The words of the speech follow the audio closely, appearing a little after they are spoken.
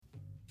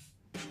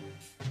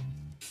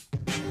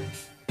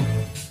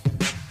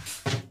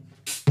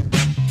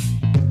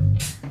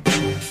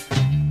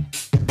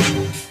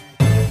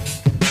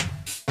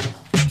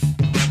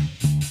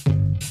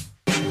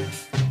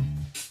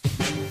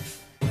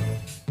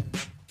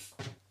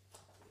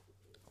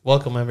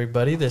Welcome,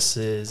 everybody. This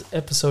is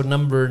episode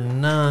number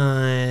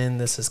 9.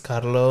 This is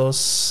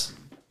Carlos.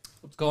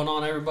 What's going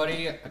on,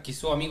 everybody? Aquí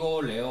su amigo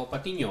Leo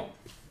Patiño.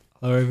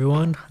 Hello,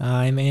 everyone.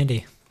 I'm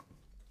Andy.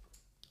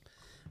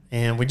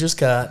 And we just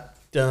got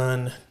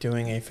done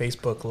doing a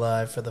Facebook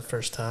Live for the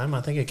first time.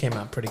 I think it came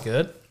out pretty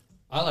good.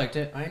 I liked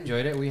it. I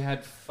enjoyed it. We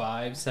had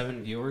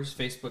 5-7 viewers.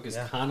 Facebook is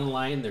kind of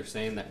lying. They're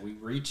saying that we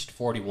reached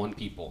 41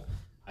 people.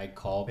 I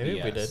call Maybe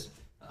BS. we did.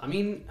 I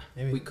mean,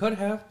 Maybe. we could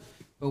have,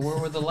 but where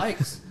were the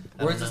likes?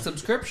 Where's the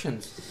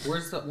subscriptions?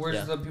 Where's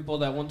the people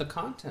that want the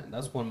content?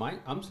 That's what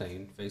I'm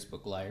saying.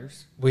 Facebook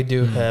liars. We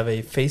do have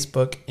a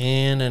Facebook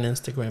and an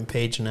Instagram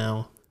page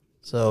now.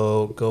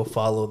 So go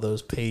follow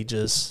those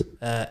pages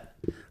at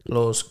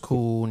Los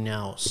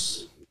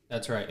Cuñaos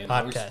That's right. And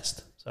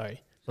Podcast. Sorry.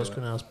 Los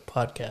Cuñaos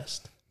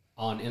Podcast.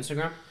 on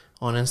Instagram?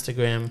 On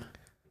Instagram,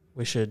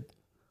 we should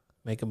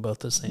make them both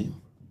the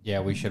same.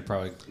 Yeah, we should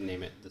probably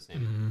name it the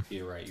same.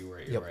 You're right.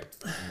 You're Yep. right.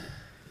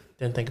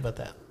 Didn't think about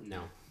that.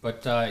 No.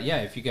 But,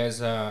 yeah, if you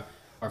guys are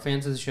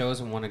fans of the shows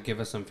and want to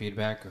give us some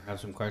feedback or have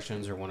some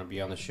questions or want to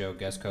be on the show,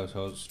 guest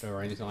co-host or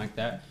anything like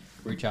that,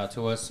 reach out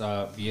to us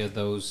via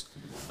those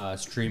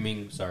social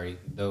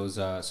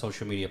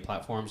media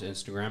platforms,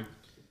 Instagram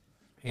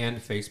and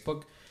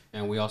Facebook.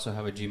 And we also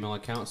have a Gmail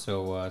account,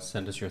 so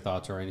send us your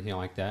thoughts or anything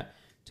like that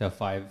to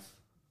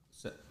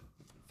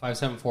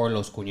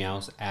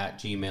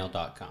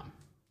 574loscuñaos@gmail.com.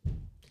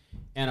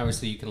 And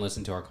obviously you can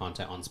listen to our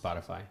content on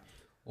Spotify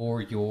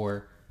or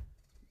your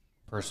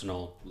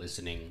personal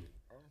listening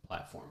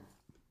platform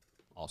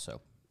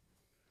also.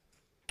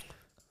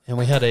 And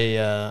we had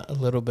a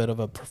little bit of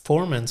a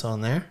performance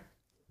on there.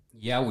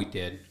 Yeah, we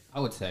did. I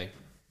would say.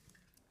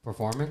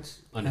 Performance?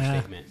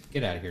 Understatement.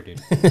 Get out of here,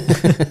 dude.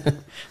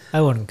 I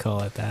wouldn't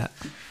call it that.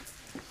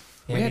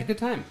 We had a good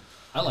time.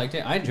 I liked it.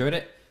 I enjoyed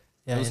it.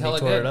 Yeah, It was Andy hella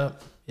tore good. it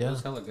up. It Yeah.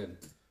 was hella good.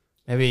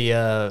 Maybe,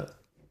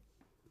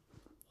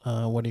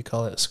 what do you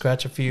call it?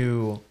 Scratch a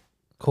few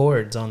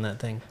chords on that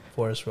thing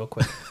for us real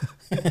quick.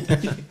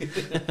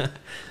 I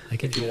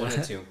could If you do wanted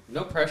that. to.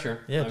 No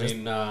pressure. Yeah, I just-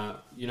 mean,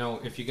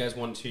 if you guys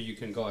want to, you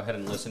can go ahead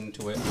and listen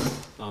to it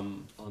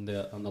on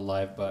the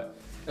live. But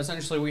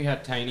essentially, we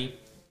had Tiny,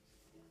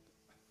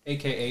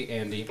 a.k.a.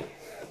 Andy,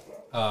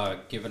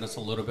 giving us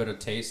a little bit of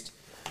taste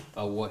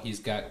of what he's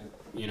got,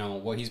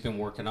 what he's been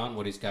working on,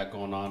 what he's got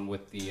going on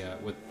with the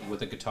with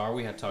the guitar.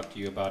 We had talked to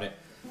you about it.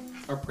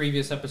 Our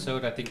previous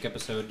episode, I think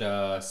episode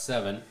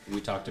 7, we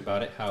talked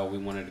about it, how we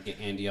wanted to get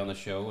Andy on the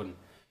show and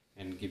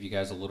give you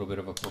guys a little bit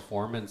of a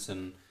performance,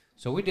 and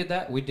so we did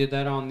that. We did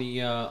that on the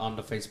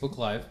Facebook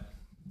Live,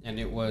 and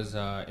it was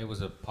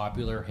a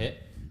popular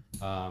hit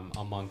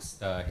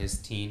amongst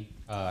his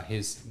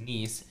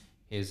niece,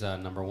 his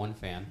number one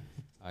fan.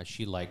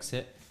 She likes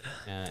it.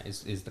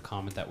 Is the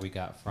comment that we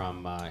got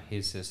from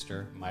his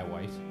sister, my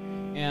wife,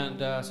 and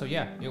so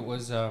yeah, it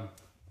was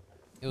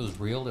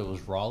real, it was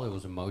raw, it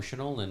was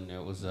emotional, and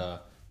it was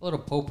a little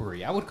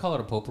potpourri. I would call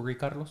it a potpourri,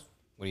 Carlos.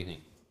 What do you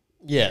think?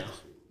 Yeah.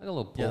 Like a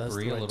little Yeah, that's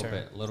potpourri, the a right little term.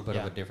 bit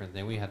Yeah. of a different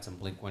thing. We had some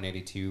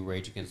Blink-182,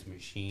 Rage Against the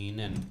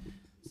Machine, and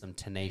some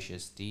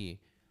Tenacious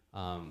D.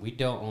 We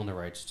don't own the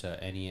rights to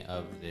any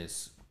of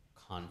this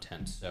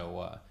content,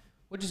 so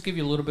we'll just give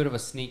you a little bit of a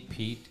sneak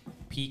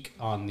peek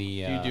on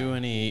the. Do you do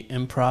any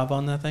improv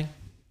on that thing?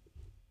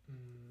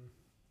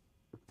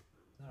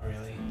 Not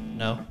really.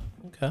 No.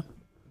 Okay.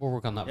 We'll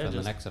work on that Yeah, for the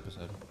just- next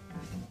episode.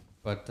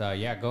 But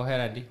yeah, go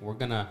ahead, Andy. We're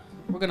gonna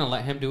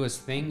let him do his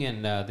thing,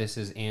 and this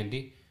is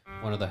Andy,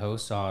 one of the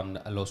hosts on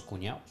Los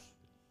Cuñaos.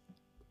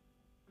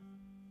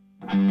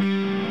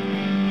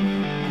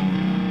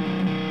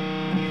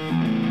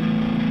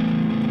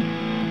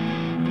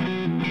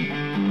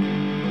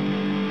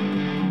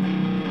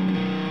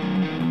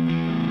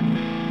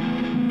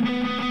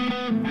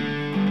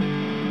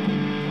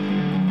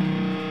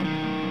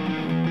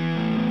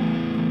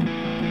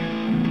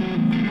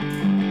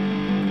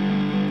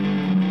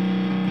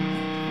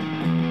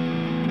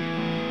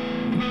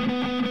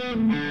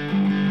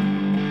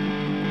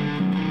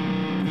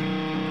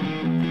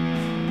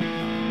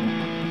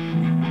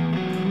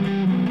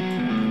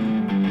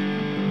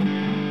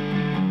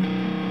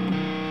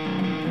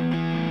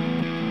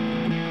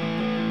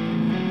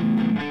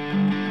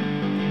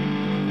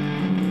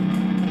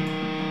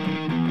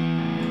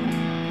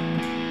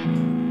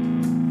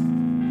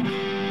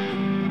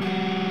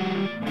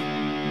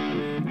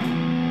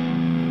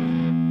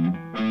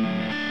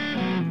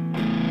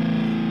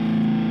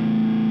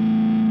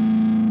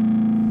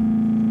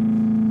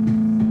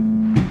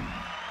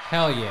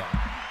 Hell yeah,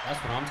 that's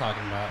what I'm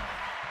talking about.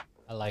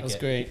 I like That was it.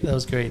 great. That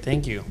was great.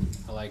 Thank you.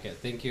 I like it.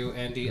 Thank you,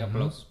 Andy.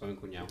 Aplausos para mi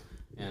cuñado.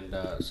 And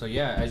so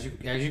yeah, as you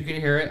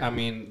can hear it, I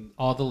mean,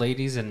 all the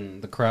ladies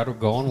and the crowd were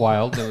going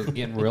wild. They were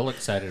getting real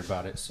excited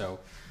about it. So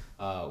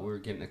we were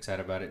getting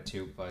excited about it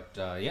too. But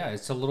yeah,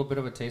 it's a little bit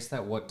of a taste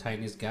that what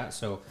Tiny's got.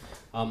 So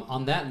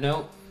on that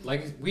note,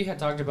 like we had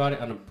talked about it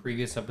on a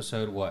previous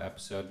episode. What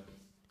episode?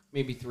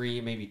 Maybe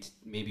 3,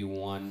 maybe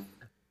 1,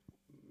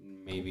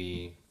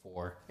 maybe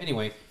 4.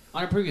 Anyway,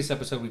 on a previous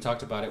episode, we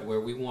talked about it where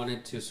we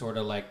wanted to sort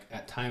of like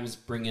at times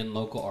bring in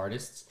local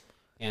artists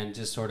and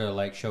just sort of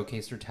like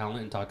showcase their talent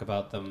and talk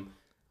about them,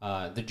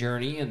 the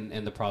journey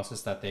and the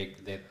process that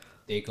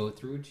they go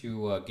through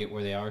to get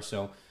where they are.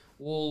 So,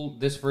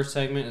 this first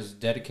segment is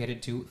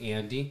dedicated to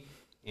Andy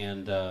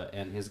and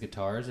his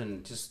guitars,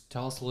 and just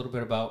tell us a little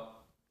bit about,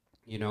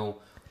 you know,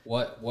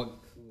 what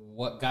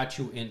got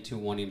you into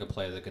wanting to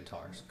play the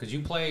guitars? Because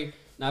you play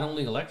not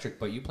only electric,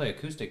 but you play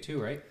acoustic too,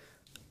 right?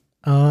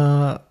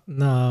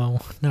 No,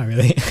 not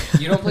really.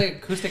 You don't play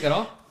acoustic at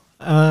all?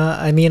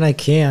 I mean, I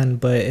can,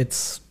 but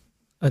it's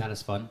Not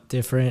as fun.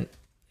 different.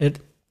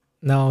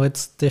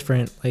 It's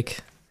different. Like,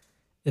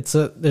 it's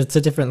a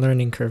different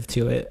learning curve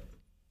to it.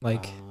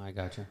 Like, I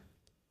gotcha.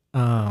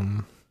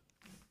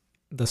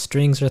 the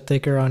strings are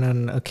thicker on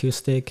an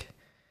acoustic,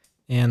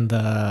 and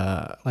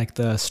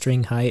the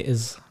string height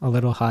is a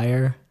little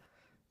higher,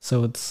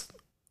 so it's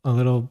a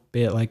little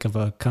bit like of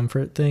a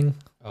comfort thing.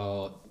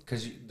 Oh,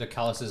 because the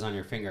calluses on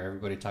your finger.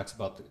 Everybody talks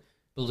about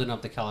building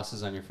up the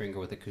calluses on your finger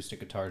with acoustic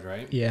guitars,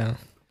 right? Yeah.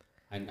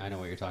 I know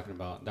what you're talking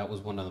about. That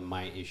was one of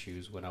my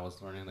issues when I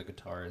was learning the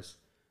guitars.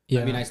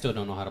 Yeah. I mean, I still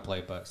don't know how to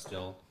play, but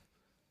still,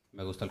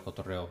 me gusta el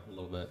cotorreo a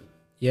little bit.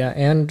 Yeah,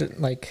 and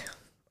like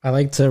I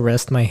like to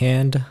rest my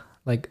hand,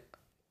 like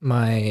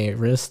my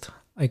wrist,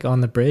 like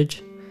on the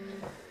bridge,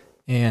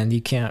 and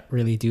you can't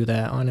really do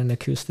that on an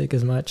acoustic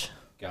as much.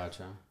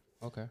 Gotcha.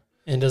 Okay.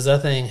 And does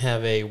that thing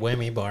have a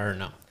whammy bar or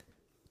no?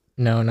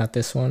 No, not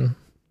this one.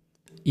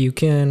 You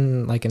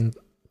can like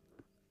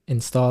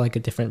install like a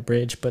different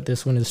bridge, but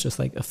this one is just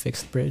like a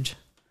fixed bridge.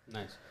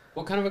 Nice.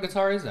 What kind of a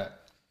guitar is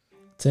that?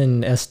 It's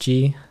an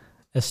SG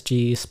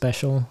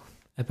Special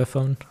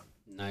Epiphone.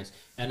 Nice.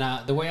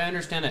 And the way I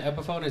understand it,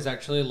 Epiphone is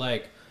actually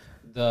like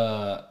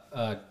the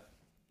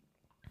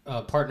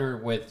partner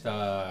with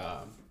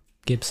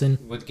Gibson.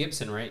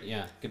 Gibson, right?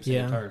 Yeah, Gibson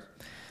Yeah. guitars.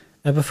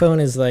 Epiphone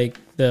is like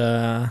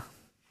the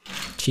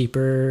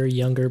cheaper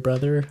younger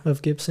brother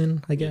of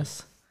Gibson, I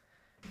guess.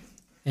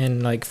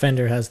 And like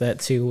Fender has that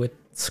too with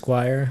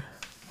Squier.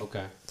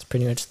 Okay. It's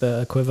pretty much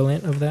the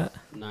equivalent of that.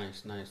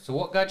 Nice, nice. So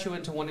what got you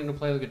into wanting to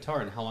play the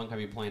guitar, and how long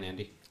have you playing,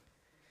 Andy?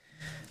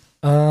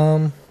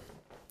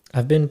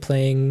 I've been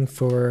playing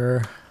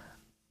for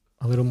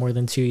a little more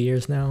than 2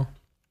 years now.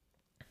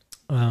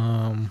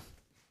 I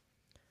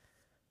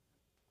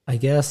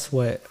guess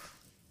what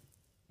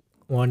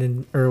I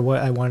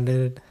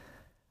wanted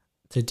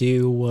to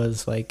do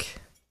was like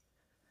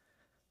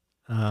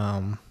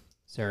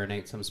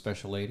Serenade some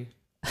special lady?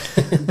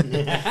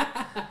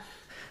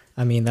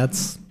 I mean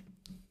that's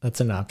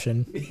an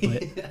option.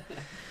 But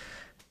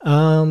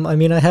I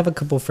mean I have a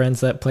couple friends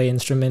that play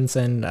instruments,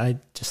 and I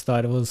just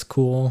thought it was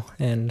cool,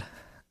 and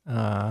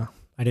I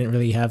didn't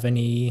really have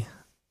any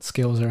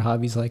skills or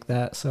hobbies like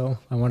that, so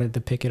I wanted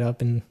to pick it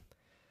up and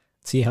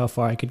see how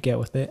far I could get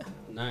with it.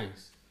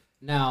 Nice.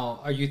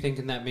 Now, are you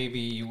thinking that maybe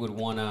you would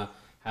want to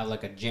have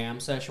like a jam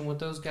session with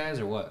those guys,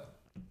 or what?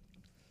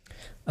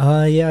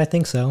 Yeah, I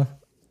think so.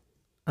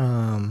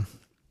 Have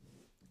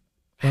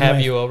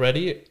you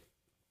already?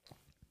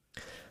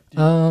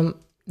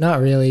 Not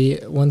really.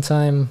 One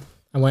time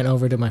I went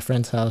over to my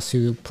friend's house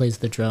who plays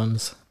the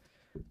drums,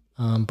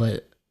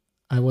 but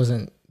I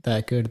wasn't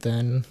that good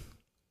then.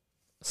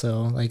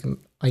 So, like,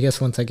 I guess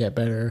once I get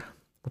better,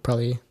 we'll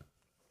probably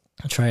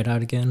try it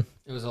out again.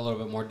 It was a little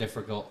bit more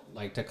difficult,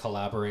 like to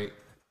collaborate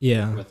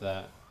Yeah. with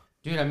that.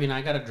 Dude, I mean,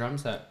 I got a drum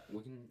set.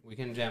 We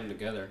can jam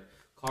together.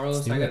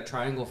 Carlos, do I got it. a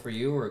triangle for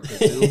you, or a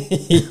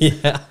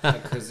kazoo. Yeah. A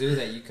kazoo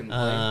that you can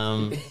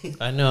play.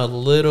 I know a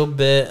little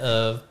bit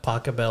of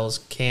Pachelbel's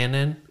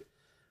Canon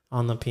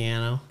on the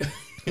piano.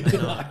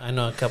 I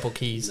know a couple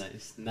keys,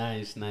 Nice. but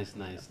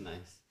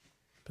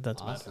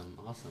that's about it.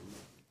 Awesome.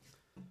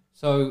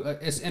 So,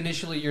 it's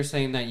initially you're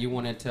saying that you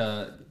wanted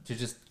to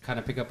just kind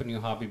of pick up a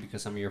new hobby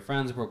because some of your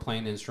friends were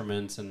playing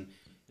instruments, and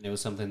it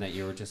was something that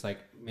you were just like,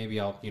 maybe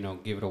I'll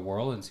give it a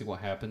whirl and see what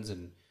happens.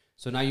 And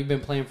so now you've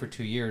been playing for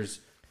 2 years.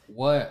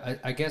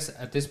 I guess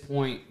at this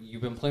point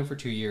you've been playing for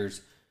 2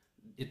 years.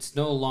 It's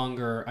no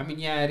longer. I mean,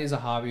 yeah, it is a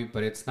hobby,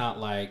 but it's not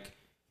like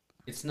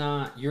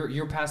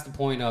You're past the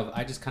point of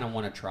I just kind of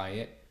want to try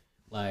it.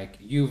 Like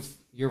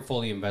you're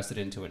fully invested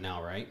into it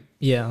now, right?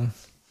 Yeah,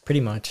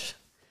 pretty much.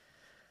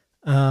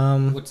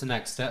 What's the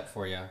next step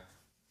for you?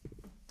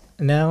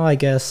 Now I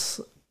guess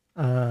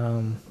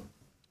I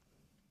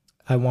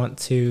want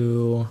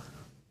to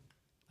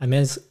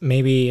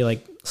maybe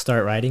like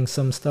start writing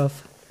some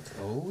stuff.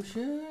 Oh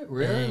shit!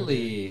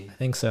 Really? I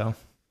think so.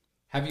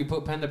 Have you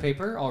put pen to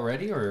paper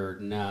already, or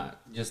not?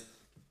 Just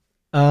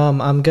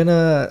I'm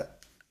gonna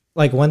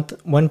like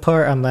one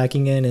part I'm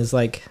lacking in is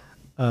like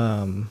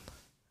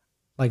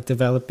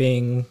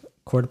developing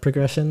chord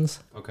progressions.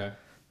 okay.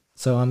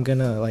 So I'm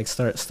gonna like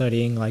start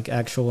studying like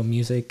actual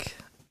music,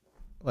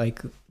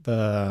 like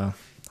what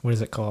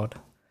is it called?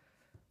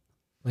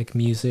 Like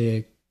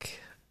music.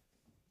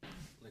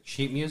 Like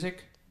sheet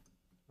music,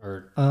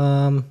 or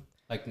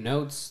like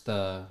notes.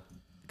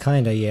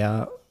 Kinda,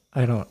 yeah.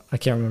 I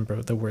can't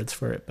remember the words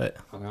for it, but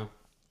Okay.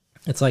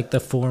 it's like the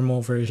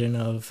formal version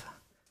of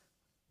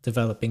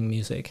developing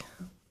music.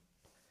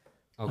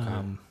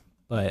 Okay.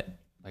 But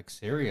Like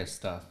serious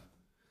stuff.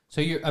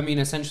 So I mean,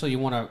 essentially, you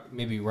want to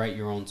maybe write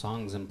your own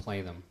songs and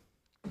play them,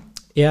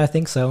 Yeah, I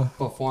think so.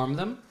 perform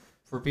them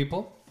for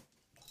people,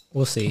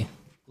 We'll see.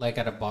 like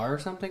at a bar or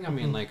something. I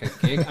mean, like a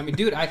gig. I mean,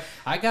 dude,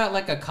 I got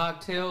like a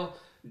cocktail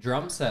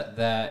drum set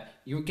that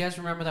you guys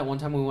remember that one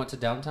time we went to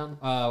downtown.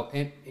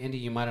 Andy,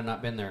 you might have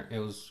not been there. It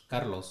was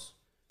Carlos.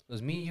 It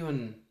was me, you,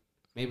 and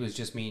maybe it was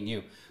just me and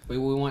you. We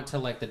went to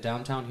like the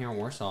downtown here in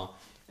Warsaw,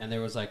 and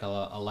there was like a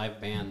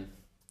live band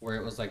where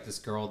it was like this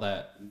girl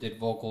that did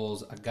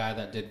vocals, a guy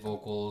that did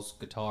vocals,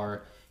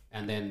 guitar,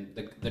 and then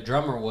the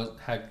drummer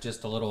had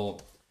just a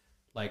little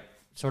like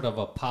sort of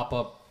a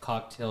pop-up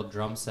cocktail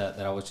drum set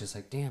that I was just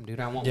like, damn, dude,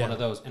 I want one of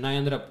those. And I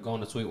ended up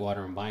going to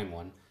Sweetwater and buying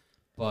one.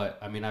 But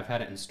I mean, I've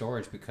had it in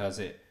storage because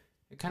it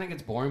kind of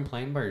gets boring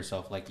playing by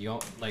yourself. Like you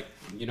want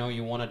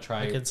to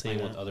try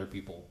playing with other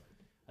people.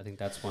 I think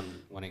that's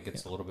when it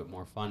gets a little bit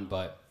more fun.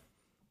 But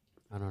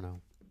I don't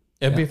know.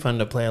 It'd be fun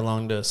to play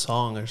along to a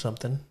song or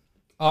something.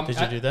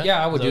 Did you do that?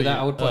 Yeah, I would do that.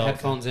 I would put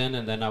headphones in,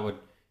 and then I would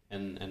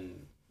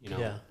and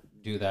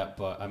do that.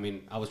 But I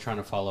mean, I was trying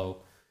to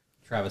follow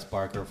Travis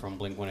Barker from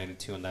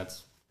Blink-182, and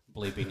that's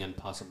bleeping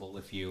impossible.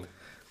 If you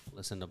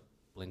listen to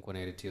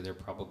Blink-182, they're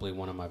probably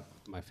one of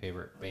my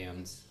favorite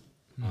bands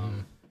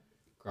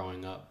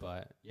growing up.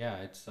 But yeah,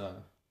 it's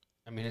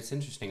I mean, it's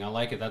interesting. I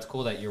like it. That's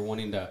cool that you're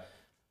wanting to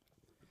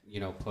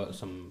put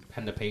some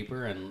pen to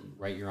paper and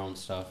write your own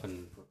stuff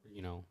and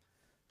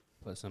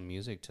put some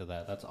music to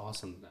that. That's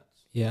awesome.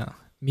 Yeah.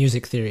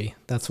 Music theory.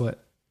 That's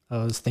what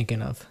I was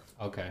thinking of.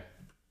 Okay.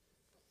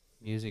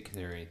 Music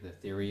theory. The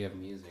theory of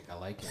music. I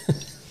like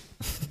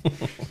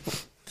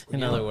it.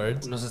 In other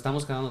words. Nos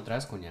estamos quedando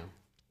atrás, cuñado.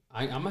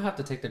 I'm going to have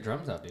to take the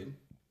drums out, dude.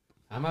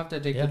 I'm going to have to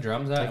take the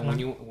drums out. And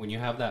when you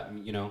have that,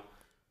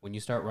 when you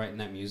start writing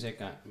that music,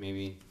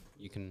 maybe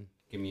you can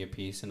give me a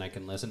piece and I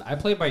can listen. I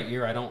play by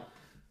ear. I don't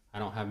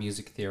have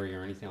music theory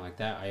or anything like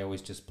that. I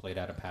always just played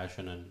out of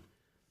passion. And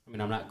I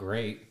mean, I'm not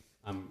great.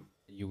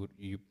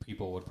 You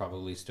people would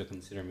probably still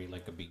consider me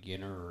like a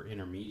beginner or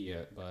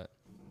intermediate, but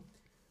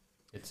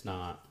it's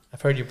not.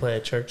 I've heard you play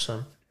at church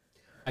some.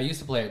 I used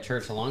to play at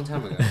church a long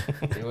time ago.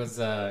 It was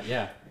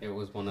it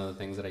was one of the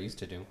things that I used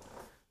to do.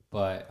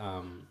 But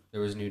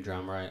there was a new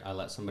drummer. I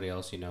let somebody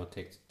else,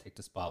 take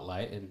the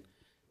spotlight, and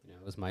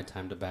it was my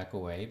time to back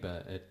away.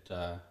 But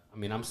I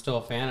mean, I'm still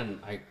a fan,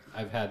 and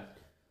I've had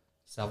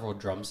several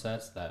drum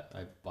sets that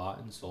I bought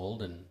and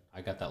sold, and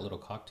I got that little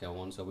cocktail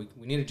one. So we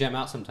need to jam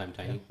out sometime,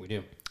 Tiny. Yeah. We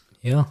do.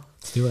 Yeah,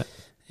 let's do it.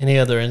 Any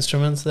other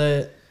instruments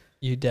that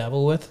you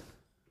dabble with?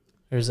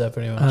 Or is that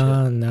pretty much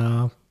it?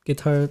 No.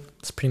 Guitar,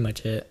 that's pretty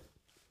much it.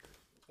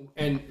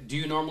 And do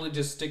you normally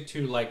just stick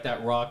to like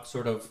that rock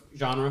sort of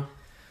genre?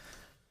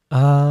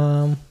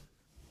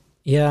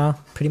 Yeah,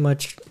 pretty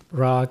much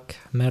rock,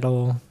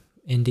 metal,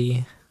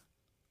 indie.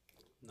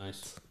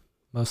 Nice.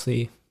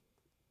 Mostly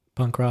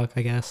punk rock,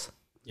 I guess.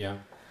 Yeah.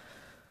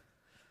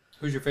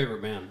 Who's your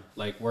favorite band?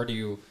 Like, where'd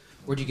you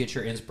get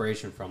your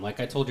inspiration from?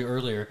 Like I told you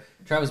earlier,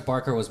 Travis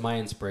Barker was my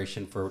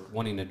inspiration for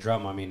wanting to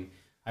drum. I mean,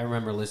 I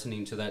remember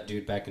listening to that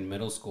dude back in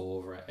middle school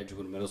over at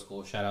Edgewood Middle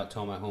School. Shout out to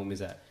all my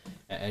homies at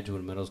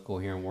Edgewood Middle School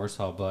here in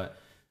Warsaw. But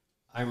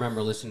I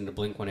remember listening to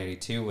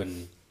Blink-182,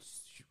 and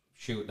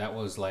shoot, that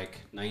was like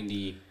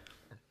 90.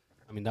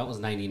 I mean, that was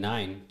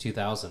 99,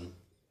 2000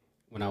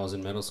 when I was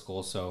in middle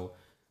school. So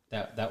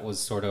that was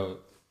sort of,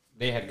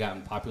 they had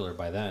gotten popular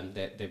by then.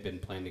 They've been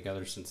playing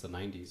together since the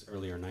 90s,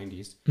 earlier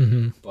 90s.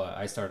 Mm-hmm. But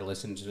I started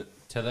listening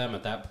to them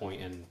at that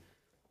point, and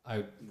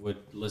I would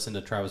listen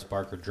to Travis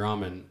Barker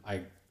drum, and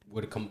I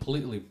would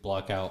completely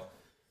block out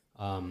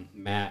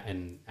Matt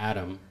and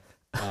Adam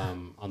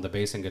on the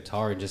bass and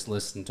guitar and just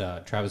listen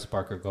to Travis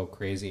Barker go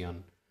crazy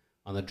on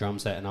the drum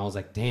set. And I was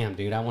like, damn,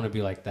 dude, I want to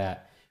be like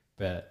that.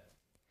 But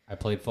I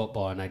played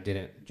football and I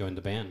didn't join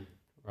the band,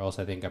 or else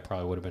I think I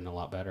probably would have been a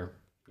lot better.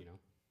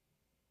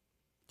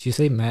 Did you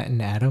say Matt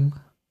and Adam?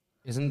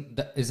 Isn't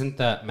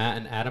that Matt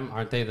and Adam?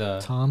 Aren't they the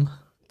Tom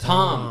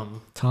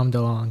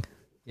DeLonge.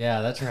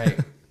 Yeah, that's right.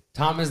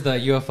 Tom is the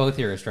UFO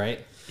theorist, right?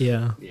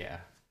 Yeah. Yeah.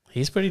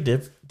 He's pretty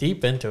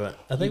deep into it.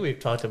 I think we've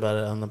talked about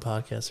it on the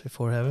podcast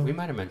before, haven't we? We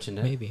might have mentioned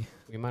it. Maybe.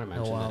 We might have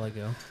mentioned it a while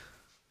ago.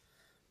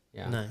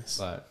 Yeah. Nice.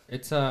 But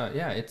it's I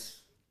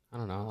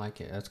don't know, I like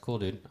it. That's cool,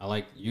 dude. I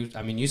like you.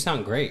 I mean, you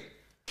sound great.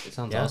 It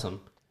sounds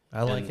awesome.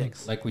 I like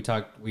it. Like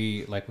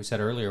we said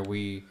earlier,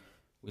 we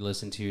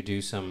listened to you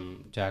do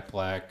some Jack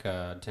Black,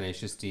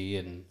 Tenacious D,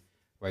 and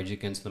Rage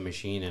Against the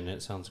Machine, and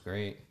it sounds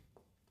great.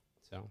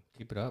 So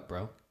keep it up,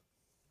 bro.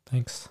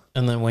 Thanks.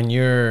 And then when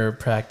you're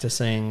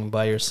practicing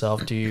by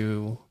yourself, do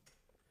you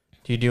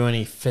do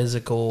any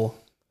physical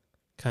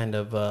kind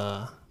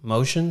of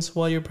motions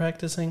while you're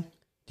practicing?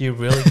 Do you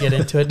really get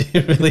into it? Do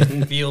you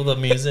really feel the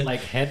music?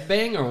 Like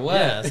headbang or what?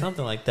 Yeah,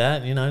 something like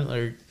that,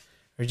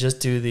 or just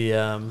do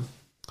the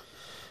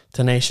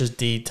Tenacious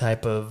D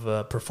type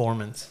of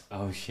performance.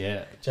 Oh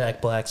shit.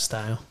 Jack Black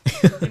style.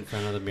 In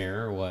front of the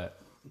mirror or what?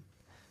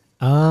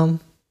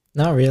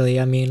 Not really.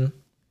 I mean,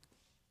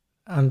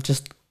 I'm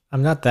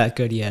not that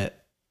good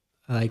yet.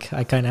 Like,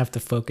 I kind of have to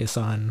focus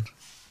on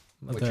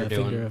What the you're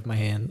doing. finger of my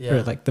hand, Yeah.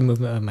 or like the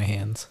movement of my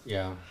hands.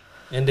 Yeah.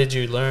 And did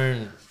you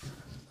learn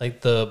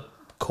like the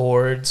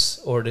chords,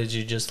 or did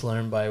you just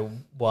learn by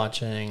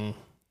watching,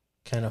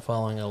 kind of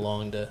following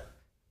along to?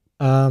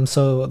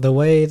 So the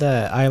way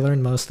that I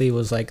learned mostly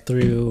was like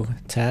through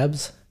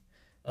tabs,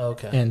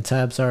 Okay. and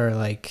tabs are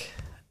like,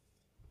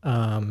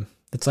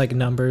 it's like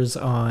numbers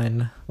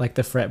on like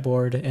the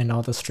fretboard and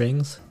all the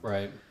strings.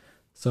 Right.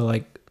 So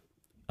like,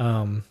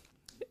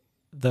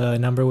 the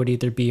number would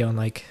either be on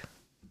like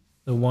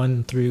the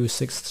 1 through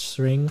 6th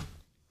string,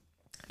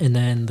 and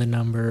then the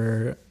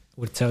number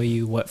would tell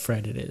you what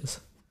fret it is.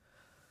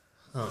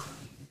 Huh.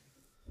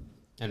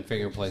 And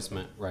finger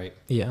placement, right?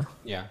 Yeah.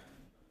 Yeah.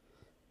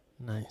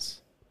 Nice.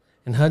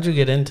 And how'd you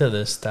get into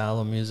this style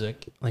of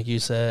music? Like you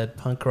said,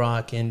 punk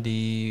rock,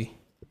 indie.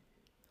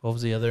 What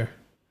was the other?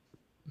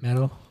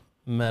 Metal.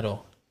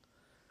 Metal.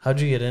 How'd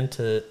you get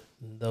into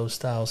those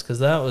styles?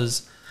 Because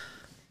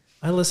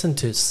I listened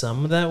to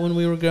some of that when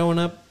we were growing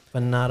up,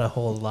 but not a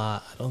whole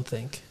lot, I don't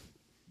think.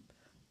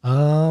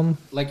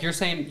 Like you're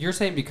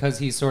saying because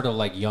he's sort of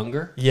like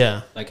younger.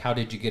 Yeah. Like, how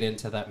did you get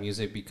into that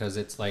music? Because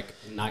it's like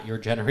not your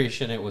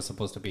generation; it was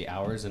supposed to be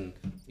ours, and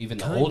even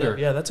the Kind older, of.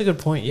 Yeah, that's a good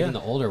point. Yeah. even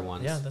the older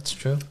ones. Yeah, that's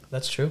true.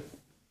 That's true.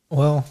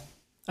 Well,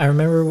 I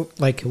remember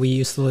like we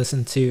used to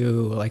listen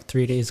to like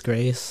 3 Days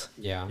Grace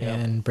yeah, Yeah.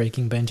 and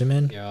Breaking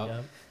Benjamin. yeah.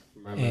 Yeah.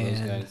 Remember those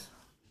And- guys?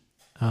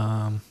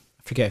 I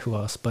forget who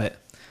else, but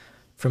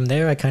from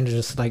there I kind of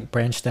just like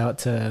branched out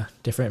to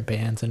different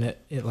bands, and it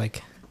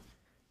like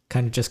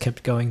kind of just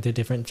kept going to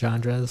different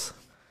genres,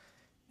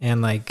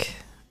 and like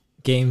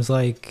games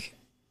like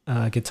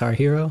Guitar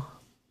Hero.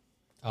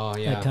 Oh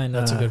yeah, That kind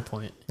That's a of good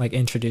point. like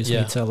introduced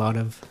Yeah. me to a lot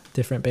of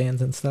different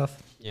bands and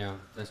stuff. yeah,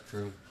 that's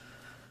true.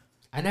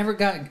 I never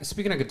got.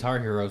 Speaking of Guitar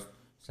Hero,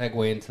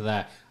 segue into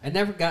that. I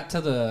never got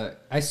to the.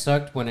 I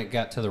sucked when it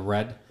got to the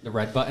red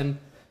button,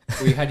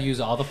 where you had to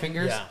use all the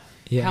fingers. Yeah.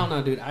 Yeah. Hell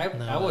no, dude. I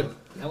No.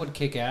 would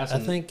kick ass. I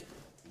think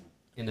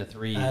in the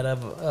 3. out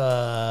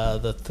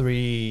of the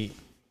three,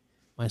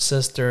 my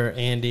sister,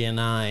 Andy, and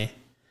I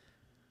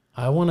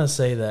want to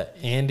say that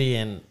Andy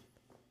and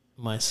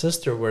my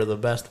sister were the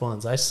best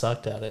ones. I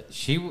sucked at it.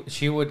 She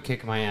would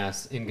kick my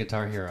ass in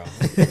Guitar Hero on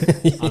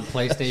She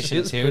PlayStation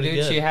was 2, pretty dude.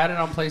 good. She had it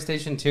on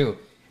PlayStation 2,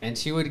 and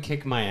she would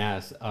kick my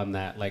ass on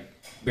that. Like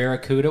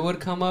Barracuda would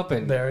come up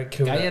and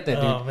Barracuda. Cállate, dude.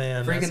 Oh,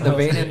 man, that Freaking the sounds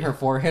vein in great. her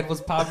forehead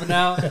was popping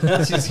out.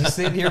 She's just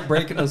sitting here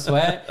breaking a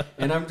sweat,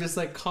 and I'm just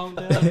like, calm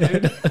down,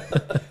 dude.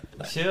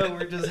 Chill,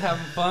 we're just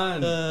having fun.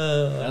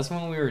 That's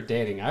when we were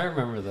dating. I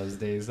remember those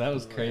days. That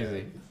was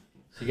crazy.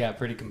 She got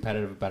pretty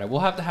competitive about it. We'll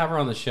have to have her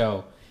on the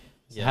show.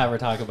 Yeah. Have her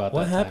talk about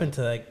What that. happened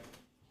to that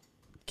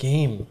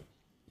game,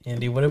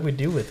 Andy? What did we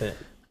do with it?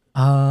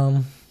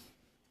 I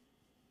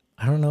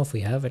don't know if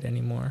we have it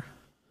anymore.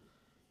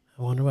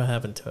 I wonder what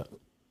happened to it.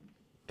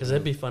 Because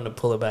it'd be fun to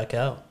pull it back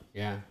out.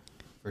 Yeah,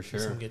 for sure.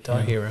 Some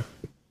Guitar Hero.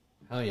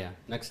 Hell yeah.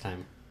 Next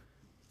time.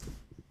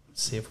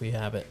 See if we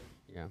have it.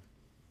 Yeah.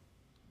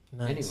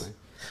 Nice. Anyway.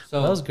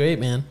 Well, that was great,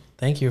 man.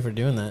 Thank you for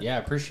doing that. Yeah, I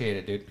appreciate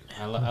it, dude.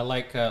 I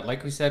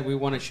like we said, we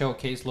want to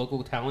showcase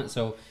local talent.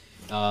 So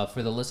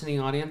for the listening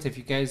audience, if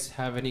you guys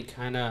have any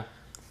kind of,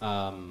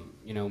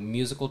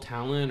 musical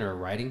talent or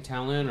writing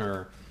talent,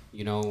 or,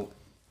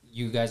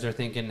 you guys are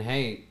thinking,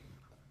 hey,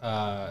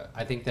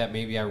 I think that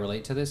maybe I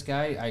relate to this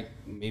guy.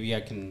 Maybe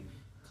I can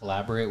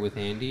collaborate with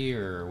Andy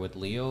or with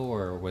Leo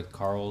or with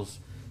Carl's,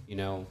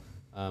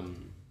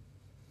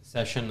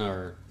 session.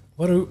 Or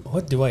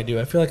What do I do?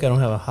 I feel like I don't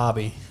have a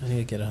hobby. I need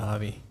to get a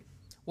hobby.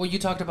 well, you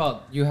talked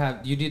about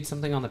you did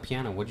something on the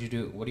piano. What'd you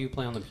do? What do you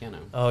play on the piano?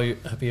 Oh,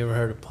 have you ever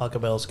heard of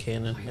Pachelbel's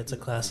Canon? It's a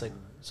classic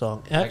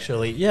song.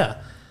 Actually,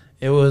 yeah.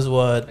 It was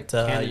what Like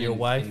Canon your in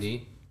wife...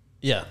 D?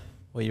 Yeah.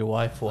 Well, your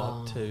wife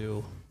walked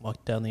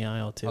down the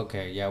aisle to.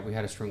 Okay, yeah, we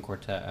had a string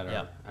quartet at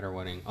Yeah. our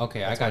wedding. Okay,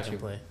 That's I what got I you. can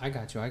play. I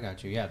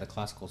got you. Yeah, the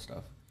classical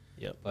stuff.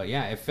 Yep. But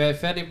yeah, if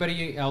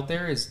anybody out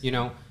there is,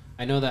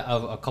 I know that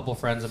of a couple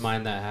friends of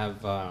mine that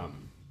have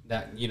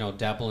that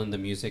dabble in the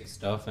music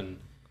stuff, and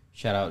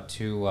shout out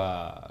to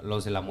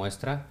Los de la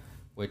Muestra,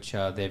 which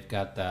they've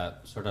got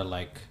that sort of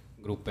like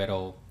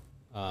grupero,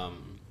 not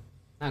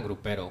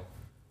grupero,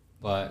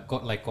 but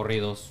like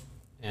corridos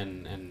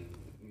and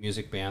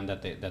music band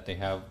that they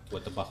have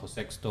with the bajo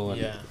sexto and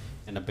Yeah.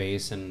 and a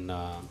bass and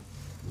a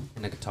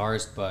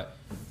guitarist. But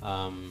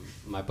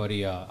my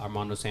buddy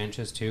Armando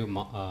Sanchez too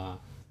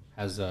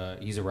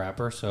he's a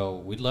rapper, so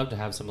we'd love to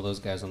have some of those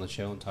guys on the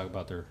show and talk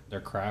about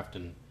their craft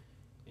and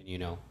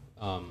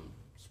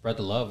spread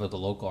the love of the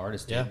local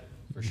artists. Yeah. Dude,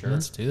 for sure.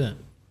 Let's do that.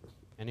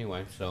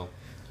 Anyway, so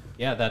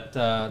yeah,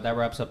 that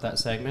wraps up that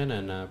segment,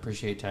 and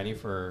appreciate Tiny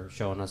for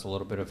showing us a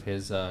little bit of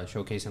his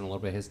showcasing a little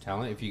bit of his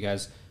talent. If you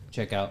guys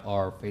check out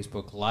our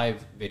Facebook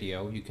Live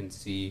video, you can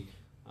see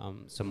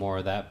some more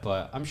of that.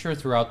 But I'm sure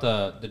throughout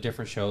the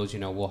different shows,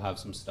 we'll have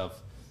some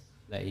stuff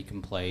that he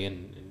can play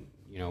and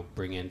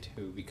bring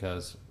into,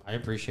 because I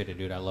appreciate it,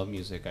 dude. I love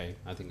music.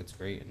 I think it's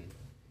great, and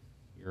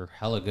you're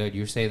hella good.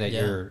 You say that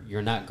Yeah.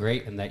 you're not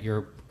great and that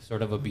you're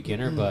sort of a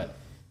beginner, but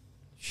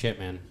shit,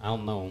 man, I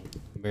don't know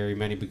very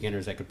many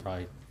beginners that could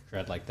probably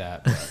shred like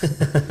that.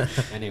 But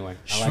anyway,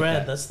 I like Shred.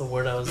 that. That's the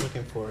word I was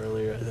looking for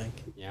earlier, I think.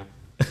 Yeah.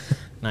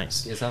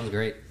 Nice. It sounds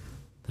great.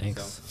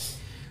 Thanks. So,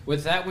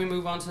 with that, we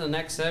move on to the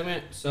next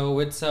segment. So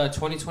it's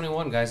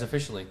 2021, guys,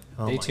 officially.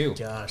 Oh Day my 2.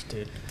 gosh,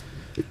 dude.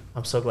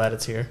 I'm so glad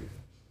it's here.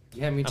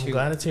 Yeah, me too. I'm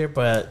glad it's here,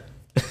 but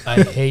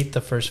I hate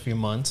the first few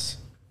months.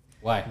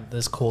 Why?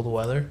 This cold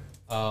weather.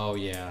 Oh,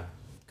 yeah.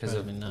 Because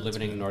of Driving me nuts,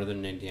 living in man.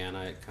 northern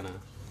Indiana, it kind of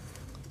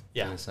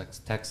Yeah. sucks.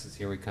 Texas,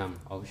 here we come.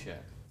 Oh,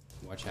 shit.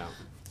 Watch out.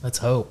 Let's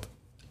hope.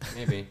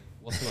 Maybe.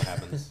 We'll see what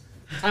happens.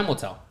 Time will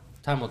tell.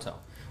 Time will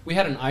tell. We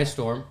had an ice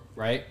storm,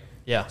 right?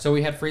 Yeah. So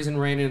we had freezing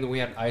rain and then we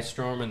had ice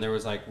storm, and there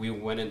was like, we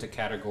went into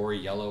category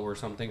yellow or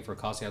something for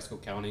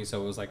Kosciuszko County.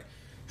 So it was like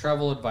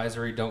travel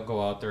advisory, don't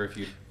go out there if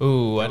you.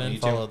 Ooh, I don't didn't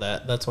need to. follow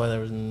that. That's why there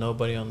was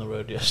nobody on the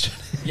road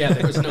yesterday. Yeah,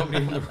 there was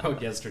nobody on the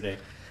road yesterday.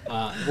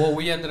 Well,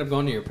 we ended up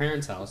going to your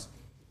parents' house,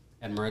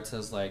 and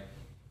Maritza's like,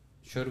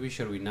 should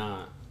we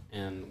not?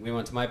 And we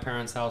went to my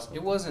parents' house.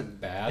 It wasn't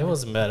bad. It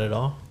wasn't bad at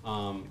all.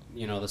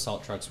 You know, the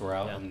salt trucks were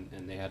out, Yeah.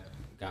 and they had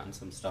gotten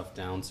some stuff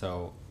down,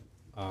 so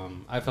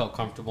I felt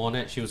comfortable in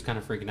it. She was kind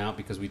of freaking out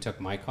because we took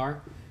my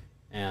car,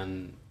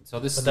 and so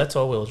this. But that's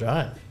all-wheel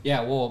drive.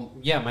 Yeah, well,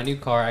 yeah, my new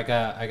car. I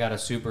got a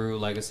Subaru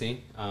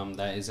Legacy.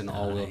 That is an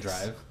all-wheel Nice.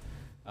 drive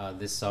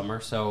this summer.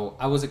 So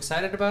I was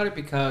excited about it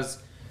because.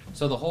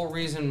 So the whole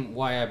reason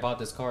why I bought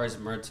this car is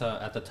Maritza.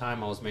 At the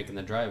time, I was making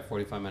the drive,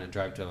 45-minute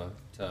drive to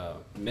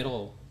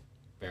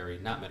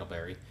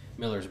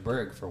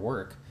Millersburg for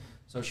work.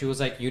 So she was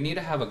like, "You need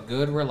to have a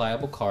good,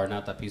 reliable car,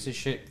 not that piece of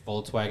shit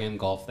Volkswagen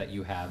Golf that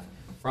you have."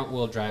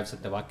 Front-wheel drive, se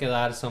te va a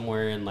quedar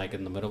somewhere in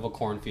the middle of a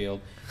cornfield,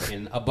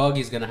 and a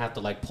buggy's gonna have to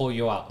like pull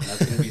you out. And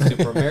that's gonna be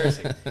super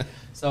embarrassing.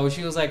 So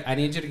she was like, "I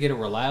need you to get a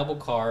reliable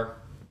car.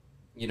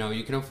 You know,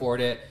 you can afford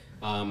it.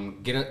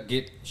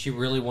 She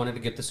really wanted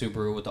to get the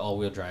Subaru with the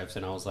all-wheel drives,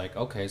 and I was like,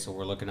 okay, so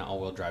we're looking at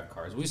all-wheel drive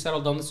cars. We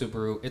settled on the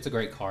Subaru. It's a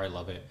great car. I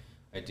love it.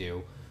 I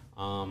do.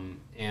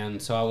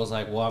 And so I was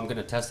like, well, I'm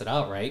gonna test it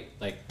out, right?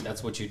 Like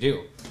that's what you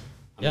do.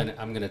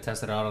 I'm gonna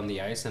test it out on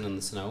the ice and in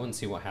the snow and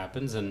see what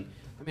happens. And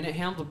I mean, it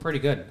handled pretty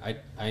good. I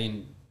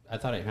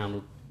thought it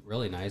handled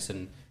really nice.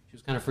 And she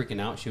was kind of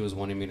freaking out. She was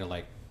wanting me to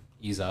like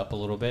ease up a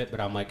little bit, but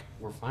I'm like,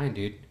 we're fine,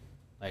 dude.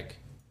 Like,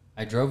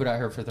 I drove it out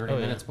here for 30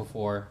 minutes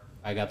before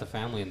I got the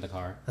family in the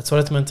car. That's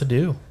what it's meant to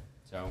do.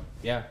 So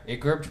yeah, it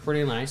gripped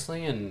pretty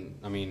nicely. And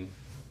I mean,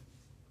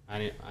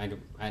 I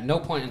at no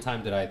point in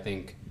time did I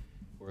think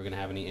we were gonna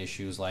have any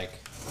issues like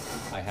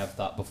I have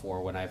thought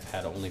before when I've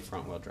had only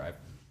front wheel drive,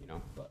 you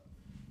know. But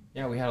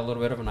yeah, we had a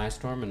little bit of an ice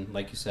storm, and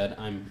like you said,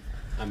 I'm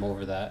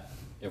over that.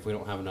 If we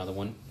don't have another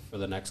one for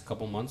the next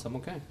couple months, I'm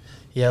okay.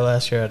 Yeah,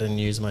 last year I didn't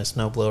use my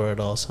snowblower at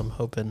all, so I'm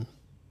hoping.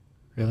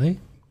 Really?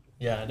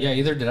 Yeah. Yeah,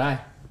 either did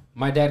I.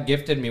 My dad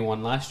gifted me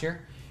one last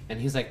year, and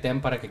he's like,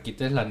 "Ten para que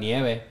quites la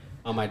nieve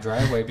on my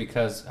driveway,"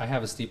 because I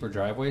have a steeper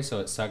driveway, so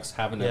it sucks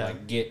having to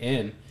like get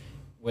in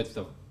with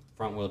the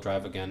front wheel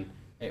drive again.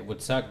 It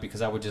would suck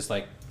because I would just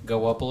like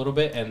go up a little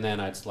bit and then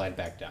I'd slide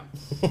back down.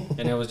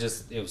 And it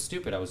was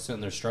stupid. I was sitting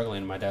there struggling,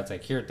 and my dad's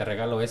like, "Here, te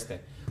regalo este."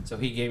 So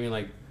he gave me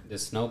like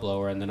this snow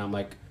blower, and then I'm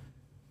like,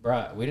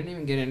 "Bruh, we didn't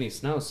even get any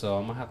snow, so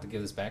I'm gonna have to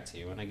give this back to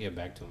you." And I gave it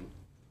back to him.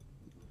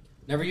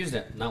 Never used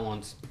it, not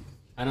once.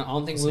 I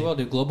don't think we will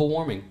do. Global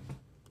warming.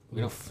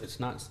 We don't. It's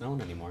not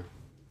snowing anymore.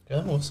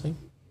 Yeah, we'll see.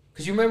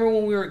 Cause you remember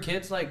when we were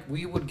kids, like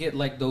we would get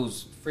like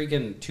those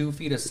freaking 2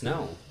 feet of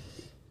snow.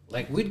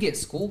 Like we'd get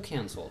school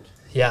canceled.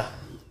 Yeah.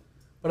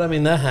 But I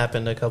mean, that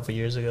happened a couple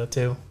years ago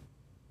too.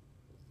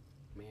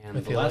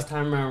 Man, the last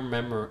time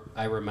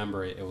I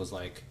remember it was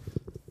like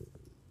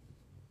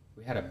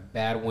we had a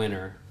bad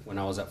winter when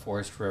I was at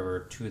Forest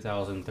River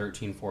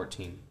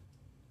 2013-14.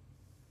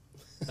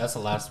 That's the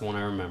last one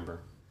I remember,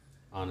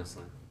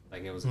 honestly.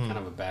 Like it was kind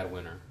of a bad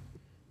winter.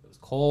 It was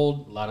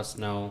cold, a lot of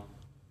snow.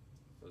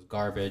 It was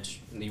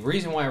garbage. And the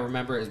reason why I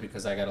remember it is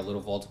because I got a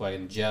little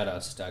Volkswagen Jetta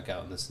stuck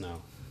out in the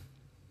snow.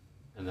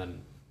 And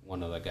then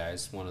one of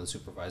the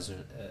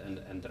supervisors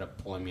ended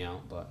up pulling me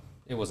out, but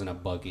it wasn't a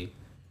buggy.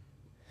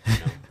 You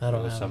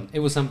know, it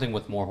was something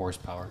with more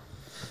horsepower.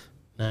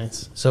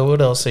 Nice. So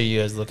what else are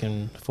you guys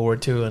looking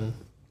forward to in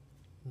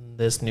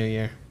this new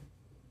year?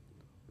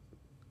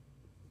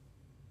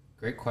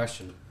 Great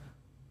question.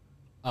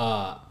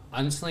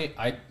 Honestly,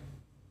 I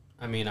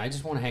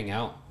just want to hang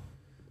out.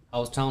 I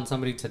was telling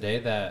somebody today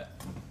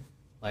that,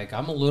 like,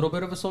 I'm a little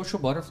bit of a social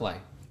butterfly.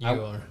 You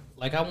are.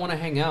 Like, I want to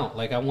hang out.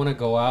 Like, I want to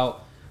go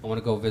out. I want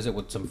to go visit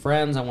with some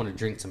friends. I want to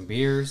drink some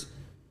beers.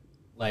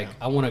 Like,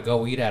 I want to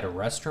go eat at a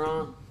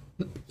restaurant.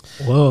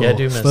 Whoa,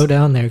 Yeah, slow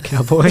down there,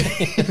 cowboy.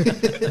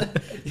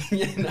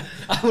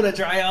 I want to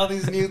try all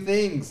these new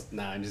things.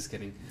 Nah, I'm just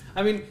kidding.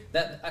 I mean,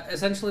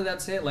 essentially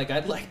that's it. Like,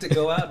 I'd like to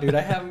go out, dude.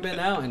 I haven't been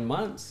out in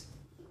months.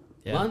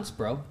 Yeah. Months,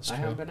 bro. It's I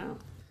true. haven't been out.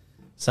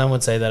 Some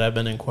would say that I've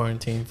been in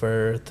quarantine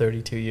for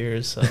 32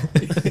 years. So.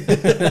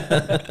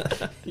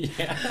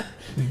 Yeah.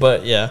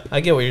 But yeah,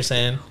 I get what you're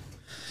saying.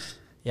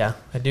 Yeah,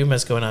 I do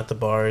miss going out to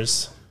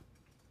bars,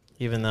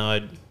 even though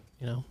I,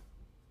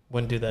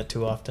 wouldn't do that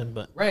too often.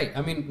 But Right.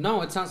 I mean,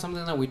 no, it's not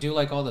something that we do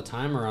like all the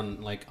time or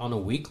on a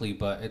weekly.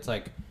 But it's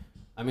like,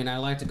 I mean, I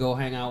like to go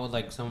hang out with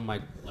like some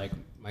of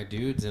my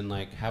dudes and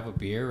like have a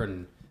beer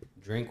and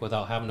drink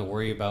without having to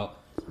worry about,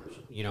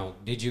 you know,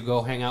 did you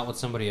go hang out with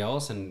somebody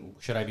else, and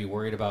should I be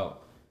worried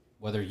about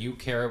whether you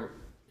care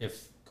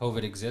if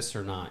COVID exists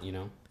or not, you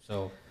know?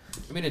 So,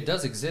 I mean, it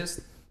does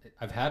exist.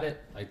 I've had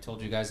it. I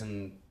told you guys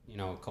in, you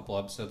know, a couple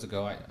episodes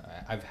ago,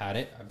 I've had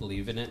it. I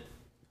believe in it.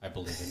 I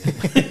believe in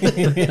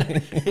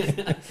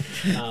it.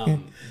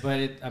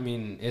 But I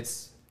mean, it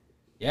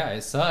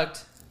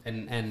sucked.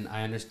 And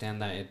I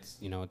understand that it's,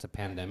 you know, it's a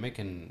pandemic,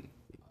 and,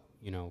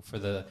 you know, for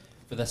the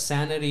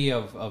sanity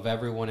of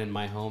everyone in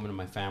my home and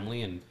my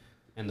family, and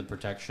the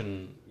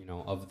protection, you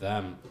know, of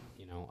them,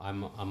 you know,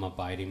 I'm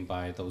abiding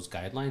by those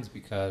guidelines,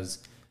 because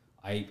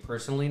I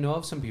personally know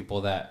of some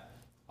people that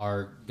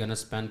are gonna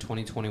spend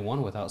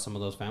 2021 without some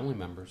of those family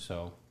members.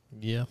 So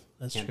yeah,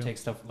 that's can't true. take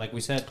stuff, like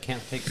we said,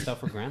 can't take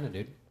stuff for granted,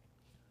 dude.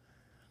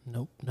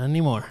 Nope, not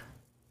anymore.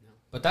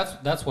 But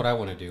that's what I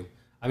want to do.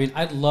 I mean,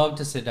 I'd love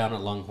to sit down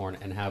at Longhorn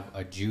and have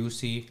a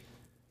juicy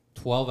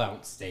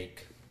 12-ounce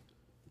steak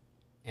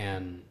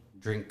and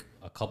drink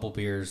a couple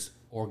beers,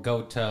 or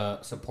go to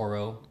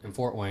Sapporo in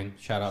Fort Wayne.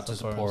 Shout out to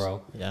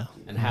Sapporo. Yeah.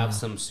 And have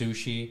some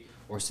sushi,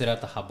 or sit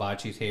at the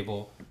hibachi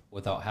table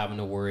without having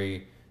to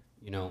worry,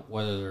 you know,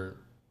 whether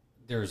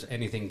there's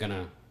anything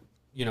gonna,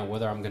 you know,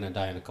 whether I'm gonna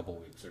die in a couple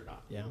weeks or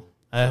not. Yeah.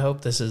 I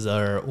hope this is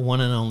our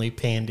one and only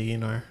Pandy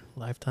in our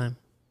lifetime.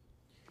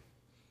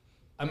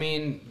 I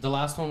mean, the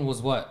last one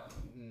was what?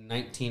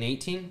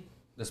 1918,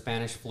 the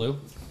Spanish flu.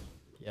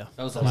 Yeah.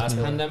 That was the last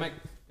pandemic,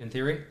 in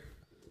theory.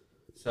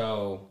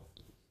 So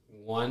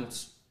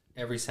once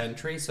every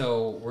century.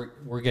 So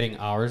we're getting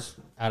ours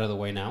out of the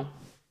way now.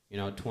 You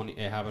know,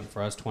 it happened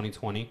for us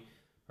 2020,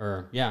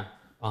 or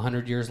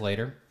 100 years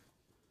later.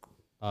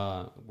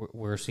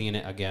 We're seeing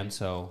it again.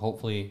 So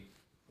hopefully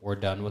we're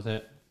done with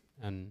it,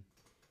 and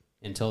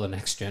until the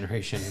next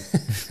generation.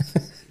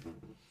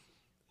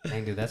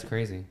 Dang, dude, that's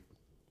crazy.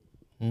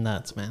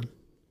 Nuts, man.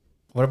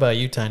 What about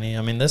you, Tiny?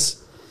 I mean,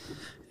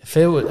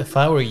 if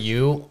I were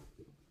you,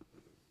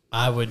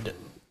 I would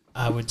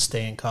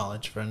stay in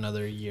college for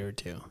another year or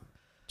two,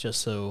 just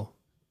so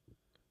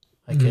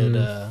I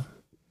could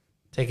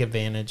take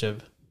advantage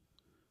of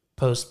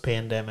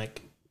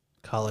post-pandemic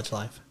college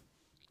life.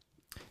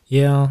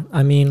 Yeah,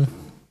 I mean,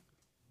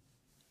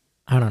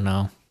 I don't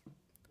know.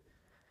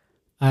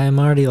 I'm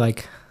already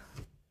like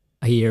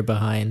a year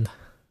behind.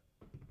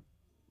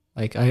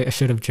 Like I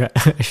should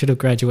have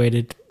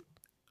graduated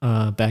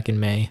back in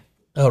May.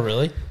 Oh,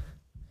 really?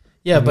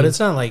 Yeah, but it's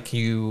not like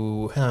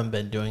you haven't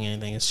been doing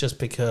anything. It's just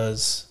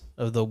because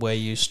of the way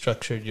you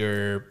structured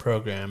your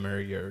program or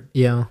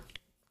your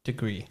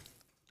degree.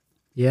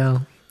 Yeah,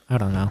 I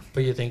don't know.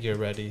 But you think you're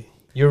ready?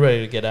 You're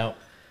ready to get out?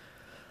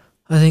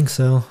 I think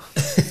so.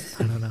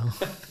 I don't know.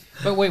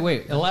 But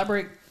wait.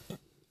 Elaborate,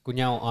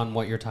 Gunyao, on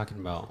what you're talking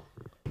about.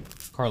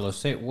 Carlos,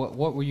 say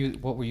what were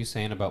you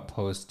saying about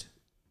post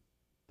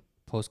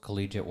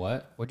collegiate?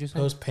 What'd you say?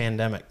 Post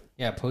pandemic.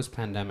 Yeah, post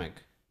pandemic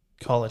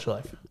College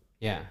life.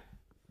 Yeah.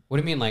 What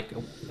do you mean? Like,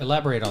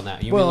 elaborate on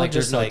that. You Well, mean like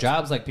just there's no like-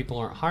 jobs, like people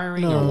aren't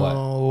hiring, or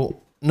what?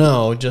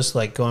 No, just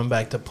like going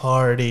back to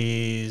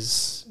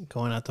parties,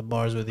 going out to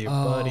bars with your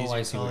buddies, I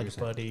your see what you're college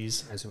saying.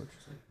 buddies. I see what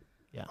you're saying.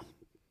 Yeah.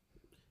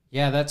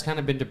 Yeah, that's kind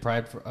of been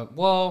deprived for.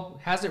 Well,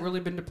 has it really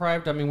been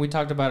deprived? I mean, we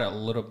talked about it a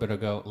little bit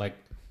ago, like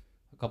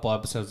a couple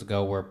episodes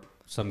ago, where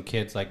some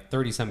kids, like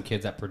 30-some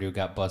kids at Purdue,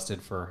 got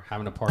busted for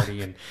having a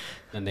party, and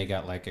then they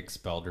got like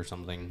expelled or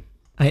something.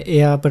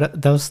 Yeah,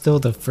 but that was still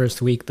the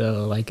first week,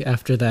 though. Like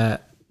after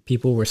that,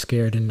 people were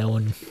scared and no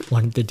one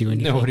wanted to do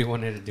anything. Nobody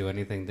wanted to do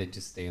anything. They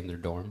just stay in their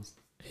dorms.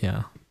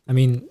 Yeah, I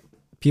mean,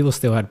 people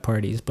still had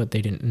parties, but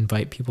they didn't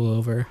invite people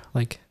over.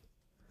 Like,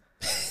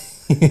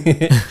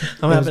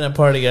 I'm having a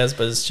party, guys,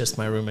 but it's just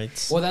my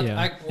roommates. Well,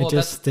 it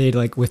just stayed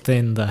like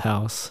within the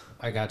house.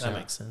 I got you. That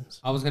makes sense.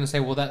 I was gonna say,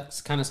 well, that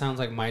kind of sounds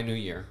like my New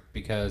Year,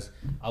 because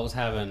I was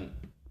having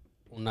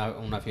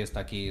una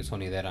fiesta aquí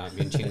sonidera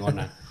bien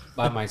chingona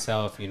by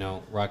myself, you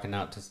know, rocking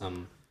out to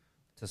some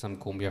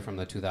cumbia from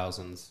the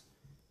 2000s,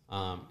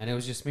 and it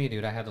was just me,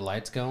 dude. I had the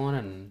lights going,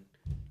 and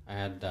I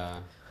had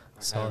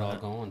it all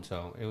going,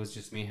 so it was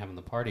just me having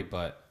the party.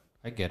 But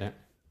I get it.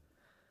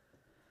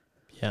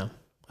 Yeah.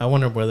 I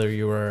wonder whether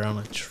you were on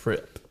a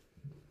trip.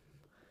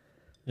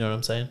 You know what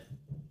I'm saying?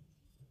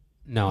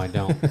 No, I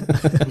don't.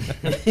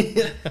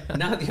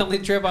 Not the only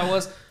trip I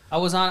was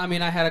on. I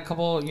mean, I had a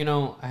couple. You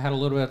know, I had a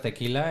little bit of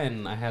tequila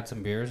and I had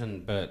some beers,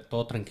 but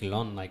todo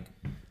tranquilón. Like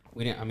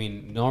we didn't. I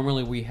mean,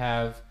 normally we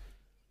have.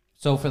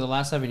 So for the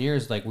last 7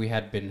 years, like we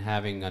had been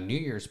having a New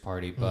Year's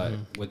party, but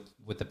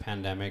with the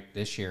pandemic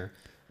this year,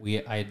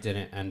 I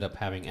didn't end up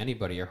having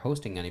anybody or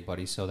hosting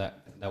anybody. So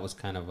that was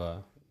kind of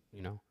a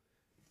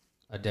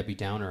Debbie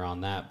Downer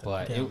on that.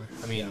 But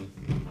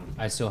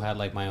I still had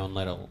like my own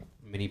little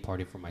mini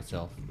party for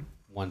myself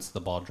once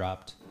the ball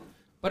dropped.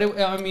 But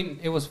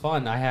it was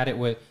fun. I had it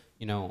with,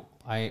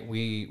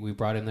 we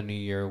brought in the new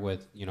year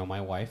with, my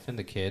wife and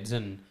the kids,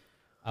 and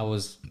I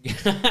was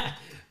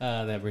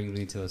that brings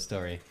me to a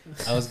story.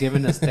 I was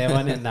giving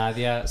Esteban and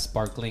Nadia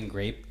sparkling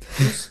grape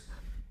juice,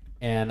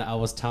 and I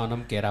was telling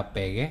them get a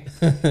pegue,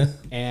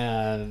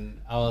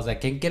 and I was like,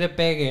 "Can get a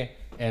pegue?"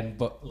 And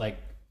but like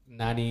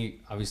Nani,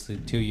 obviously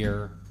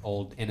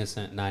 2-year-old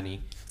innocent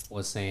Nani,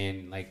 was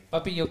saying like,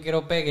 "Papi, yo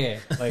quiero pegue."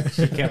 Like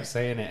she kept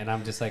saying it, and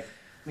I'm just like,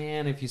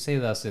 man, if you say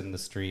this in the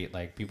street,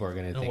 like people are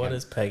gonna think. What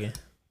is pegue?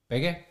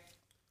 Pegue?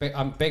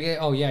 Pegue?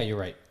 Oh yeah, you're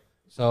right.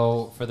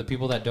 So for the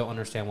people that don't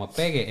understand what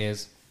pegue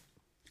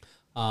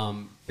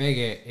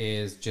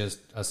is just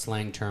a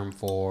slang term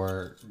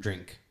for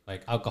drink,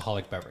 like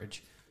alcoholic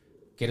beverage.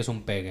 Quieres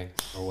un pegue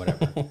or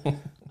whatever.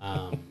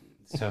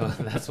 So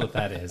that's what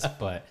that is.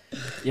 But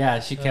yeah,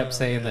 she kept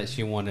saying that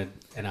she wanted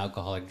an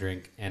alcoholic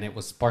drink, and it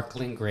was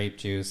sparkling grape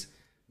juice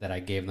that I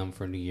gave them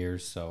for New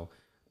Year's. So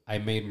I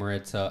made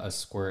Maritza a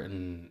squirt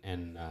and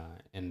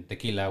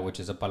tequila, which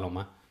is a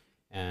paloma,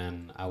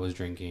 and I was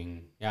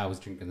drinking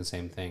the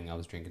same thing. I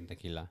was drinking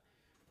tequila.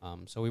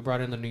 So we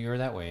brought in the New Year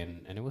that way,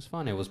 and it was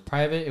fun. It was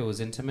private, it was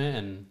intimate,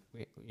 and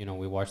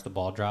we watched the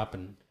ball drop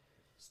and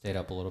stayed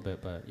up a little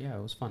bit. But yeah,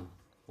 it was fun.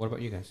 What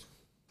about you guys?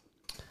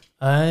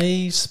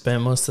 I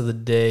spent most of the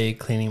day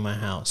cleaning my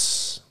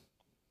house.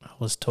 I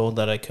was told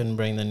that I couldn't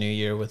bring the New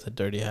Year with a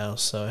dirty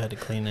house, so I had to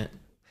clean it.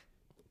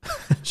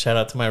 Shout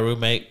out to my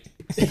roommate.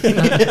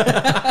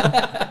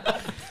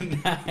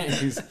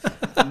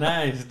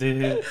 Nice,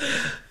 dude.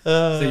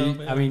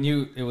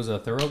 It was a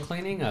thorough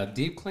cleaning, a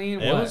deep clean.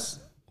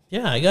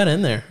 Yeah, I got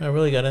in there. I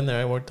really got in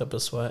there. I worked up a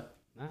sweat.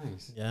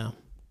 Nice. Yeah.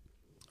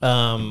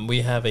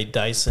 We have a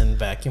Dyson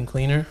vacuum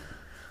cleaner.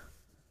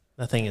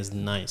 That thing is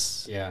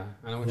nice. Yeah,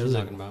 I know what you're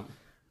talking about.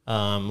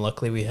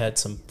 Luckily, we had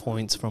some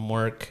points from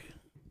work,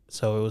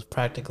 so it was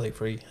practically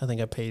free. I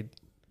think I paid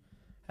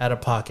out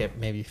of pocket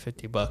maybe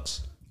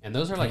 $50. And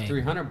those are like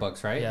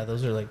 $300, right? Yeah,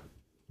 those are like.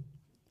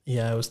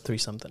 Yeah, it was 3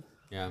 something.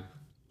 Yeah,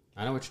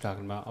 I know what you're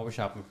talking about. I was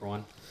shopping for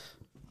one.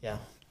 Yeah.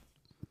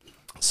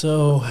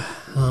 So,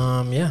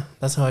 yeah,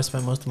 that's how I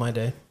spent most of my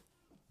day.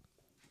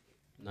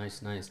 Nice.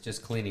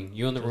 Just cleaning.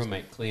 You and the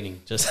roommate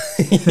cleaning. Just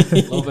a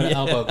little bit of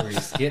elbow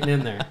grease, getting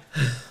in there.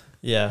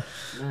 Yeah.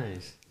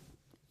 Nice.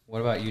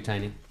 What about you,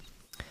 Tiny?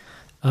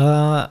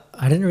 I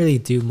didn't really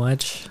do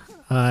much.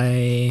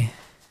 I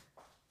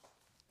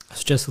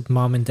was just with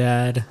mom and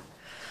dad.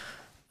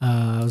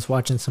 I was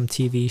watching some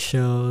TV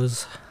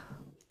shows.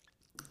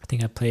 I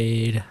think I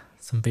played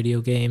some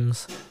video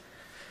games.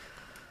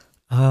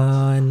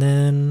 And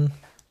then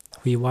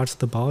we watched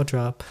the ball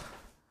drop.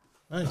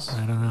 Nice.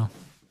 I don't know.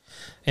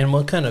 And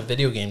what kind of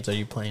video games are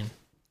you playing?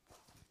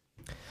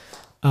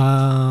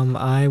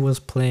 I was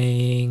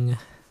playing.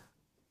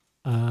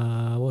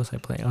 What was I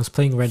playing? I was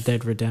playing Red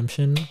Dead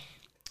Redemption.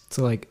 It's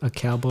like a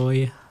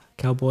cowboy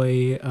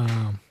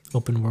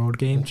open world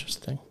game.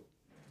 Interesting.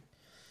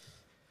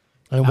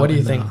 And what do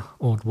you think?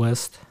 Old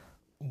West.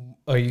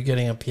 Are you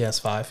getting a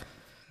PS5?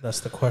 That's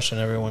the question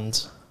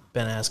everyone's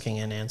been asking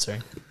and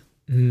answering.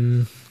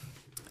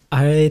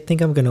 I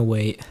think I'm gonna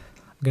wait.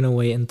 I'm gonna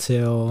wait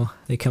until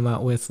they come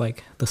out with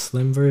like the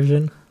slim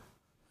version.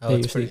 They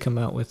usually come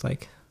out with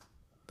like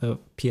the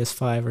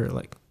PS5 or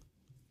like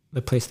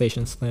the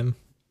PlayStation Slim.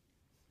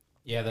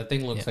 Yeah, that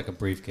thing looks like a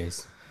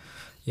briefcase.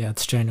 Yeah,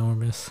 it's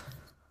ginormous.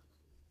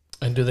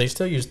 And do they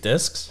still use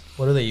discs?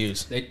 What do they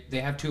use? They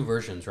have 2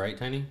 versions, right,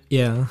 Tiny?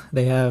 Yeah,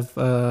 they have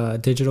a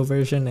digital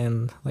version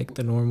and like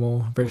the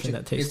normal version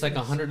that takes. It's like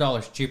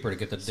 $100 cheaper to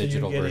get the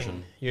digital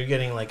version. You're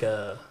getting like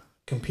a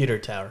computer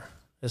tower,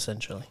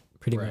 essentially.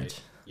 Pretty much.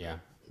 Yeah.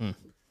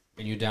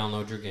 And you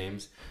download your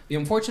games. The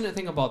unfortunate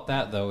thing about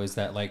that, though, is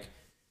that like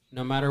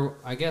no matter,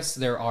 I guess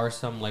there are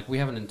some, like we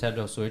have a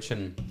Nintendo Switch,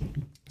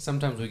 and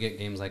sometimes we get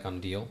games like on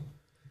deal.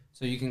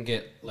 So you can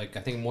get like,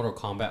 I think Mortal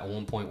Kombat at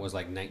one point was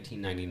like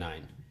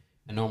 $19.99.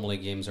 And normally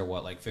games are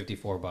what, like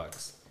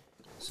 $54.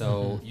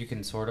 So you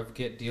can sort of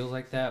get deals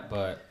like that,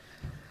 but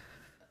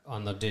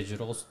on the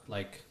digital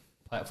like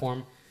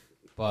platform.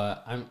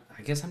 But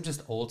I guess I'm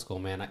just old school,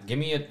 man. Give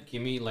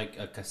me like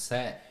a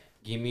cassette.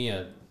 Give me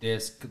a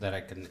disc that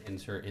I can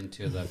insert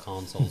into the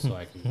console so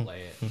I can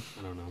play it.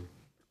 I don't know.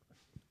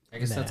 I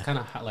guess that's kind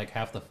of like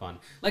half the fun.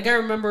 Like I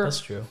remember, that's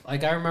true.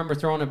 Like I remember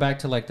throwing it back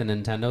to like the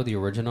Nintendo, the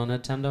original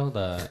Nintendo,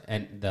 the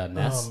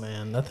NES. Oh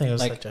man, that thing was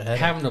like such a headache.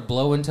 having to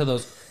blow into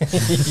those,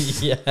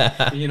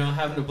 yeah. You know,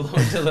 having to blow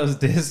into those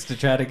discs to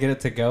try to get it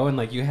to go, and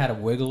like you had to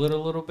wiggle it a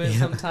little bit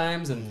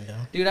sometimes. And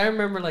dude, I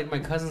remember like my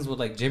cousins would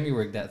like Jimmy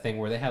rig that thing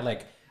where they had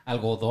like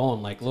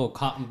algodón, like little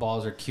cotton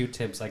balls or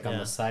Q-tips like on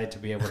the side to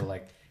be able to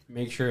like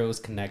make sure it was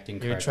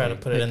connecting correctly. You would try to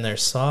put it in there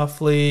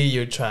softly.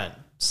 You would try and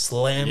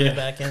slam it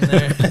back in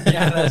there.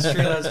 Yeah, that's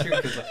true. That's true.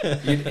 Because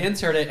like, you'd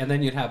insert it and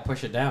then you'd have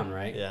push it down,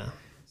 right? Yeah.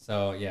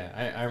 So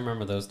yeah, I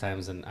remember those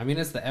times, and I mean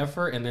it's the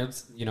effort and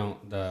it's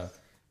the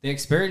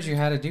experience you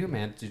had to do,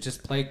 man, to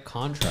just play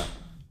Contra,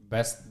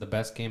 the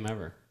best game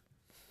ever.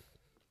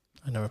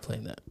 I never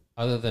played that.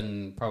 Other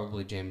than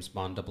probably James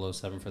Bond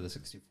 007 for the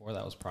 64,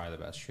 that was probably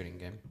the best shooting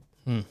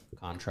game.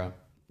 Contra,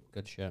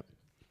 good shit.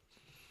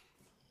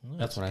 Well,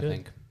 that's what good. I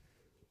think.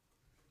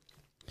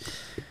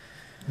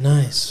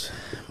 Nice.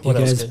 What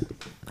else?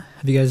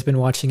 Have you guys been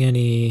watching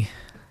any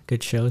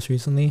good shows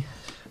recently?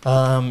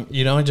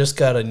 I just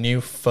got a new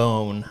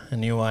phone, a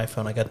new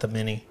iPhone. I got the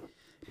mini,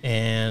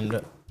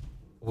 and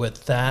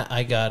with that,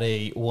 I got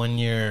a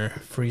 1-year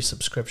free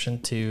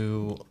subscription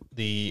to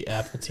the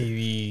Apple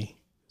TV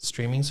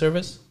streaming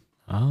service.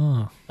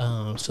 Oh.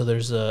 So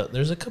there's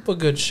a couple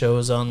good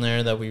shows on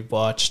there that we've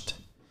watched.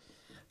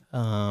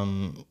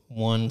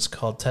 One's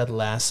called Ted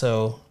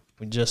Lasso.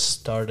 We just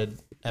started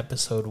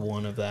episode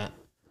 1 of that.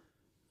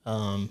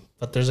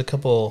 But there's a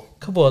couple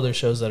other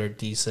shows that are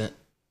decent.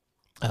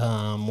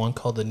 One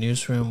called The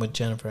Newsroom with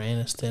Jennifer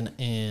Aniston,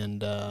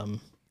 and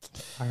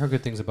I heard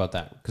good things about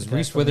that because Guy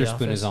Reese from The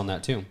Witherspoon is Office? on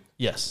that too.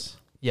 yes,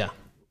 yeah.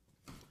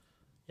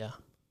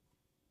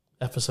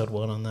 Episode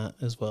 1 on that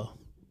as well.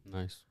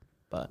 Nice.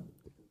 But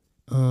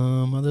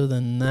other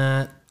than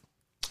that,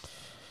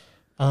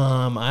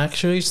 I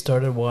actually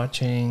started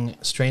watching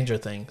Stranger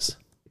Things.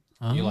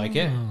 You like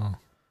it? Oh.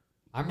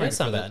 I'm ready It's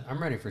for not that. bad.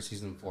 I'm ready for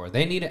season 4.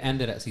 They need to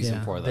end it at season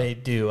Yeah, 4 though. They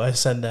do. I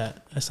said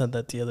that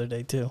the other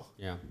day too.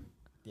 yeah.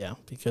 Yeah,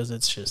 because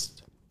it's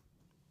just,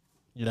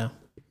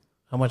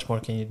 how much more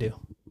can you do?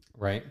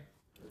 Right.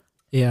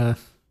 Yeah,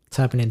 it's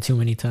happening too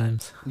many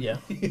times. Yeah.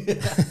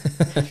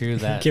 True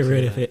that. Get true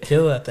rid of that. it.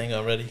 Kill that thing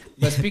already.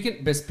 But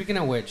speaking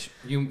of which,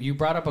 you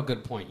brought up a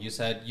good point. You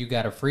said you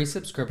got a free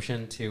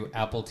subscription to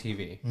Apple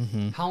TV.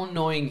 Mm-hmm. How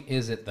annoying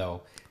is it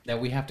though that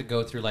we have to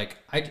go through like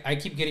I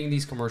keep getting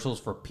these commercials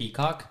for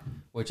Peacock,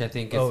 which I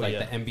think is Oh, yeah.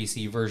 the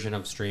NBC version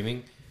of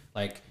streaming.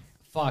 Like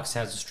Fox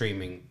has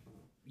streaming,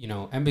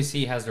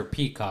 NBC has their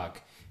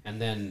Peacock, and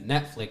then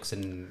Netflix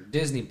and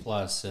Disney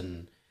Plus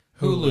and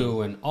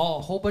Hulu and a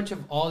whole bunch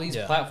of all these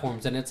Yeah.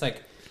 platforms, and it's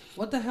like,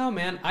 what the hell,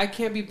 man? I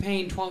can't be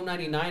paying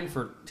 $12.99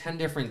 for 10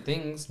 different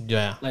things.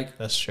 Yeah, Like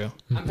that's true.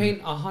 I'm paying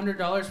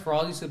 $100 for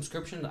all these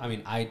subscriptions. I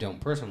mean, I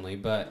don't personally,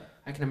 but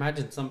I can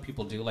imagine some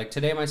people do. Like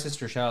today,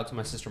 shout out to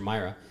my sister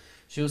Myra.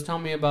 She was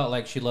telling me about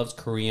like she loves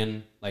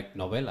Korean like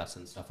novelas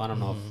and stuff. I don't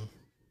know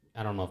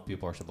if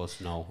people are supposed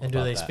to know. And do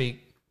about they that.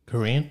 speak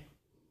Korean?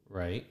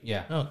 Right?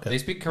 Yeah. Okay. They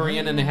speak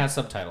Korean and it has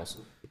subtitles.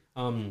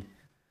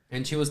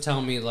 And she was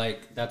telling me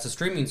like that's a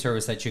streaming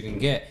service that you can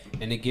get,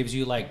 and it gives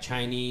you like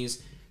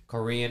Chinese,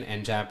 Korean,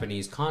 and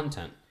Japanese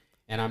content.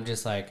 And I'm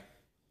just like,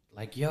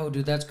 yo,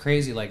 dude, that's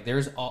crazy. Like,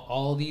 there's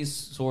all these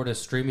sort of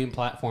streaming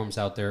platforms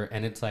out there,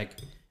 and it's like,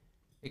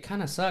 it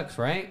kind of sucks,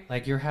 right?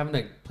 Like, you're having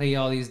to pay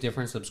all these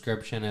different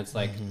subscription. It's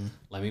like,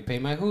 let me pay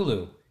my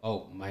Hulu.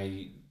 Oh,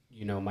 my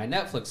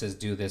Netflix is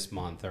due this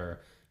month,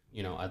 or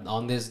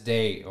on this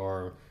day,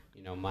 or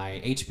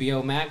my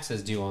HBO Max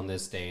is due on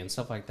this day, and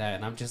stuff like that.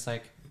 And I'm just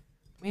like,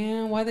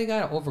 man, why they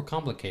gotta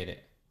overcomplicate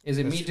it? Is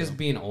it That's me just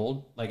being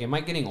old? Like, am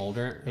I getting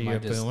older? Are Am you I a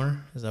just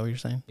boomer? Is that what you're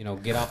saying?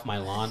 get off my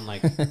lawn?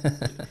 Like, is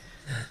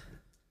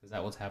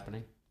that what's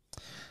happening?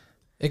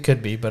 It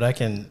could be, but I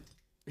can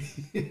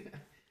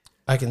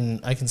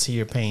see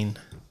your pain.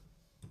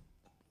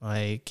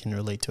 I can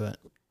relate to it.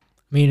 I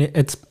mean,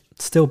 it's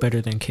still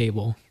better than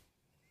cable.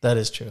 That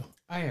is true.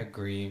 I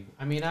agree.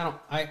 I mean,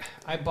 I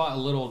bought a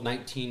little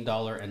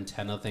 $19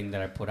 antenna thing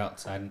that I put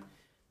outside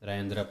that I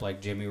ended up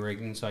like Jimmy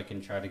rigging so I can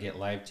try to get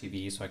live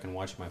TV so I can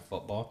watch my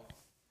football.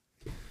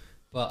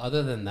 But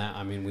other than that,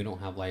 I mean, we don't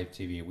have live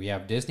TV. We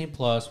have Disney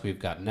Plus, we've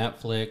got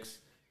Netflix,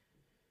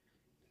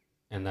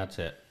 and that's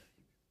it.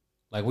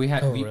 Like we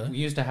really? we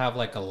used to have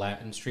like a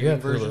Latin streaming have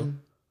Hulu.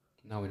 version.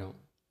 No, we don't.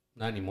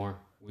 Not anymore.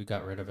 We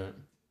got rid of it.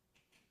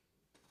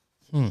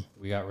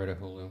 We got rid of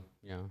Hulu.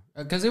 Yeah,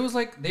 because it was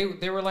like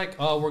they were like,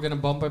 oh, we're gonna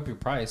bump up your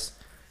price,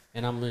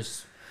 and I'm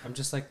just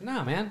like,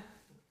 nah, man,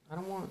 I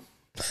don't want.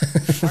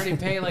 I already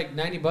pay like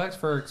 $90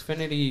 for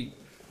Xfinity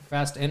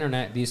fast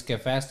internet. These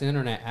get fast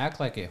internet. Act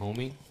like it,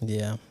 homie.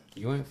 Yeah.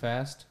 You ain't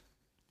fast.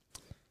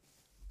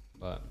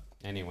 But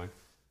anyway,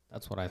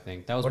 that's what I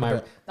think. That was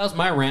What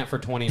my rant for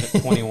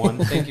 2021.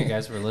 Thank you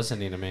guys for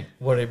listening to me.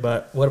 What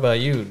about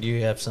you? Do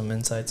you have some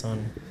insights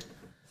on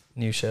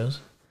new shows?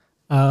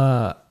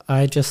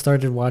 I just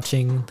started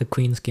watching The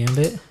Queen's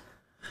Gambit.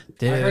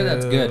 Dude. I heard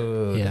that's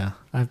good. Yeah,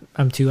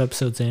 I'm 2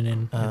 episodes in,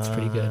 and it's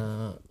pretty good.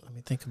 Let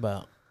me think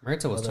about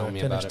Marita was whether telling I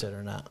me about finished it. it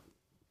or not.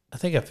 I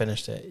think I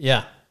finished it.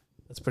 Yeah,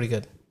 that's pretty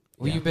good.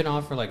 Well, Yeah. you've been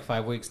off for like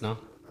 5 weeks now.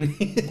 I've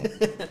been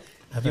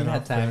You've had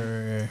off time.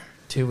 for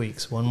 2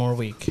 weeks. One more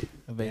week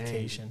of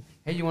vacation.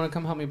 Hey, you want to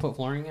come help me put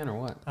flooring in or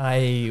what?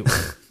 I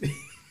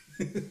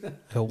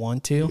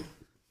want to.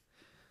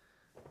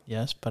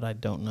 Yes, but I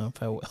don't know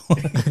if I will.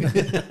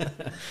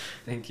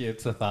 Thank you.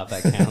 It's a thought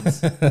that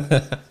counts.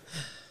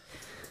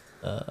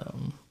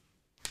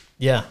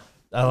 Yeah,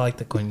 I like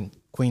the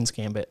Queen's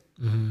Gambit.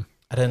 Mm-hmm.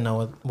 I didn't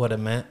know what it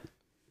meant,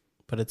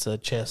 but it's a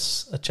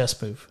chess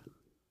move.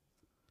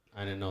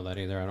 I didn't know that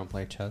either. I don't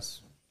play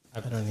chess. I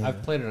don't either.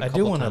 I've played it a I couple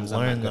do want to times. I'm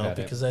not learn good though at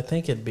it. because I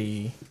think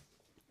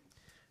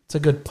it's a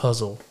good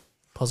puzzle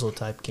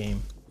type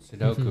game.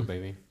 Sudoku,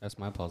 baby. That's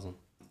my puzzle.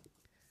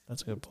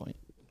 That's a good point.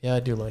 Yeah, I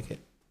do like it.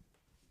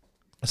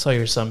 I saw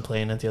your son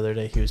playing it the other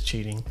day. He was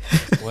cheating.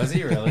 Was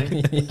he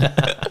really?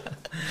 Yeah.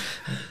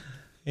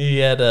 He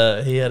had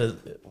a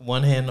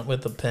one hand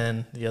with the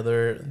pen, the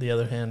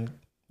other hand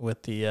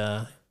with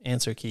the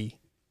answer key.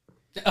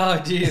 Oh,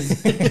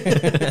 jeez.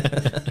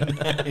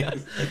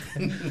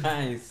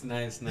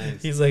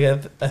 Nice. He's like,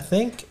 I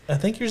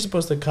think you're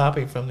supposed to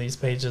copy from these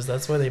pages.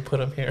 That's why they put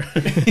them here.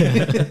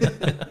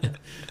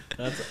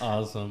 That's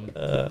awesome.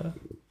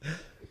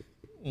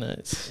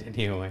 Nice.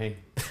 Anyway,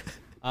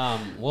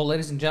 well,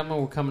 ladies and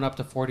gentlemen, we're coming up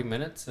to 40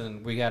 minutes,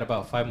 and we got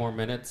about 5 more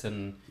minutes,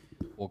 and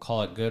we'll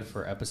call it good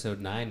for episode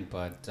 9.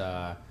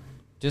 But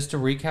just to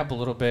recap a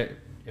little bit,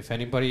 if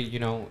anybody,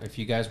 if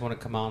you guys want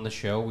to come out on the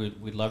show,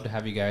 we'd love to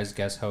have you guys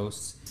guest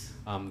hosts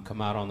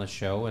come out on the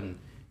show and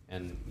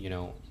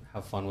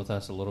have fun with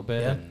us a little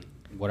bit, and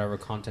whatever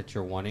content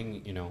you're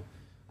wanting.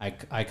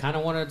 I kind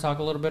of wanted to talk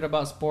a little bit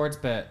about sports,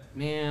 but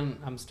man,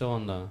 I'm still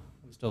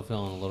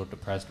feeling a little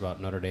depressed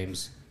about Notre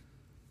Dame's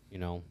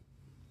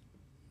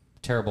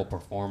terrible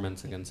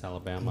performance against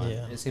Alabama.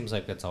 Yeah. It seems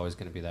like it's always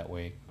going to be that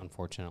way,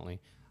 unfortunately.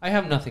 I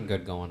have nothing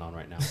good going on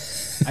right now.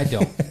 I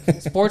don't.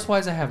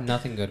 Sports-wise, I have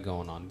nothing good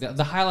going on.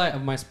 The highlight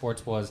of my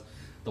sports was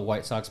the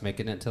White Sox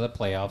making it to the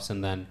playoffs,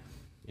 and then,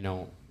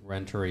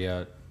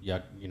 Renteria,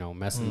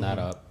 messing that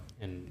up.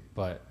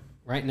 But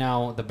right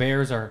now, the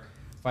Bears are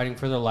fighting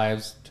for their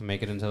lives to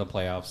make it into the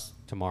playoffs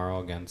tomorrow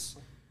against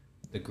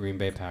the Green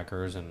Bay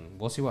Packers, and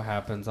we'll see what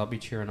happens. I'll be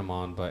cheering them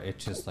on, but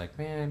it's just like,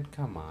 man,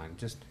 come on,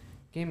 just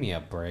give me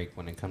a break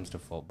when it comes to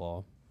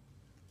football.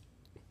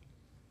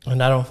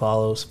 And I don't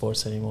follow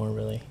sports anymore,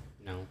 really.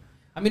 No,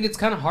 I mean it's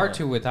kind of hard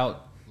to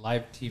without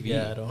live TV.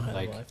 Yeah, I don't have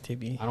live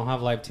TV. I don't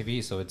have live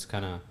TV, so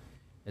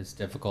it's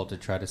difficult to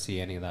try to see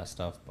any of that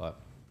stuff. But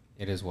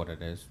it is what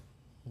it is.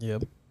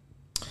 Yep.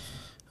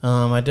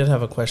 I did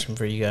have a question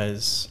for you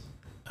guys.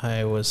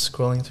 I was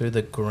scrolling through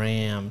the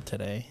gram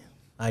today,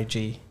 IG.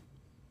 You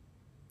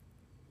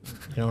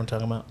know what I'm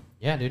talking about?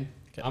 Yeah, dude.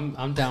 Okay.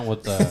 I'm down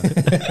with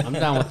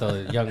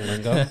the young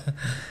lingo.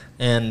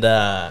 And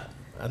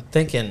I'm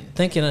thinking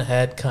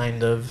ahead,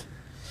 kind of,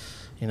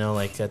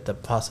 like at the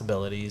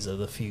possibilities of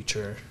the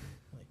future,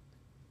 like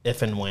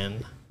if and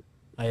when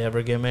I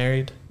ever get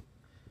married.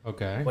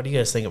 Okay. What do you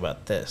guys think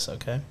about this?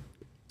 Okay.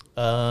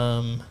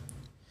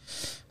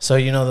 So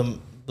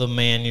the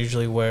man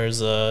usually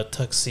wears a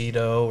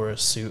tuxedo or a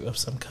suit of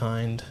some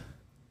kind,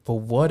 but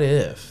what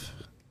if?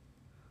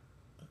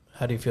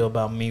 How do you feel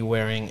about me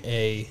wearing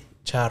a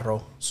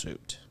charro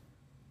suit?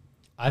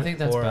 I think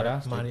that's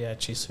badass.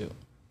 Mariachi suit.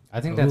 I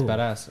think that's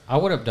badass. I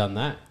would have done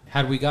that.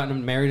 Had we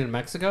gotten married in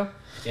Mexico,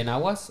 in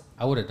Aguas,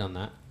 I would have done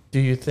that. Do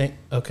you think?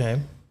 Okay.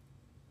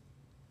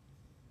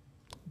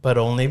 But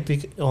only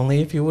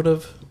if you would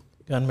have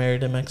gotten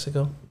married in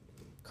Mexico?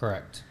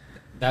 Correct.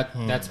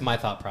 That's my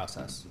thought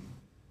process.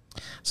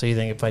 So you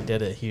think if I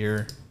did it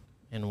here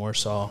in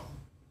Warsaw,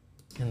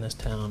 in this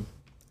town,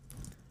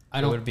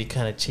 it would be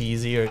kind of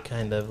cheesy or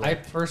kind of like... I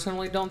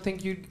personally don't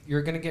think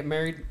you're going to get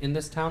married in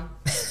this town.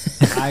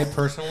 I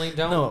personally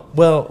don't. No,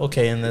 well,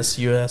 okay, in this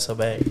US of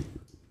A.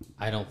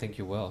 I don't think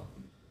you will.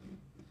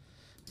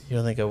 You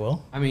don't think I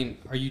will? I mean,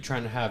 are you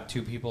trying to have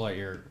 2 people at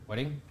your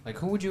wedding? Like,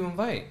 who would you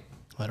invite?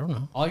 I don't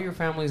know. All your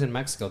family's in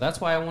Mexico. That's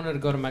why I wanted to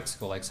go to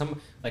Mexico.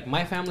 Like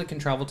my family can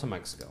travel to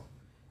Mexico.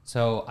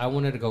 So I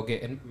wanted to go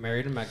get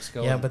married in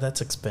Mexico. Yeah, but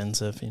that's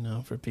expensive,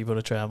 for people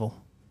to travel.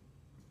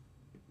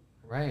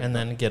 Right. And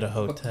then get a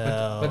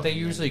hotel. But they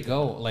usually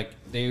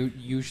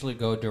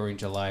go during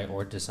July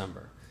or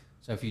December.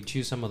 So if you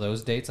choose some of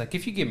those dates, like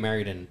if you get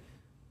married in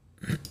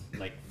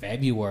like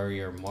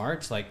February or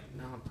March,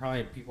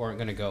 probably people aren't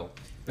going to go.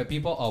 But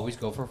people always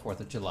go for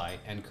 4th of July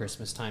and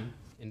Christmas time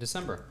in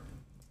December.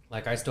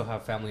 Like I still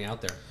have family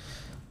out there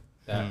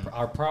that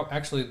are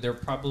actually they're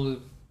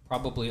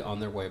probably on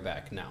their way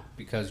back now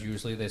because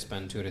usually they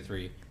spend 2 to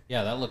 3.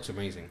 Yeah, that looks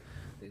amazing.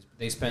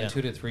 They spend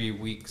 2 to 3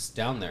 weeks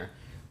down there.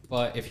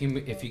 But if you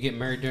get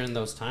married during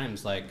those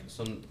times,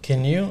 son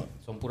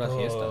puras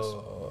fiestas.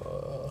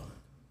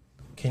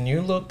 Can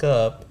you look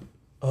up?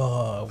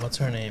 Oh, what's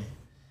her name?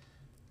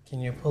 Can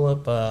you pull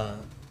up? Are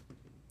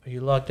you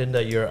logged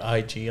into your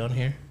IG on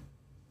here?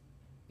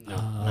 No.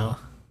 No.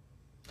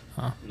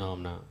 Huh? No,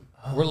 I'm not.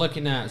 We're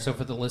looking at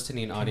for the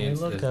listening audience.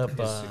 This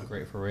is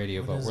great for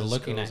radio, but we're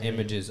looking at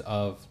images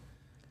of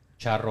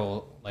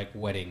charro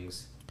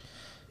weddings,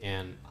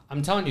 and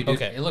I'm telling you,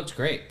 dude, it looks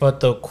great. But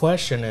the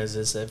question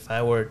is if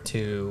I were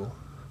to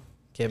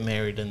get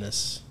married in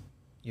this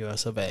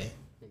US of A,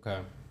 okay,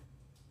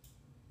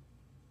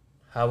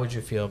 how would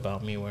you feel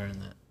about me wearing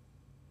that?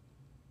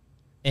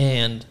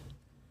 And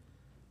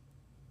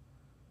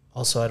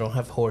also, I don't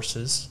have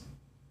horses.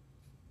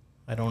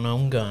 I don't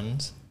own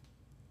guns.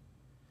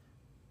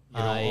 You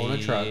don't own a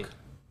truck.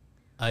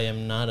 I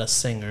am not a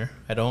singer.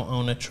 I don't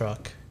own a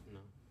truck. No.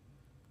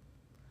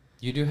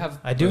 You do have.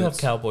 I do have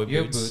cowboy boots. You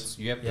have boots.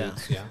 You have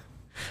boots. Yeah.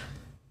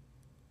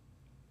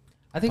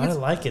 I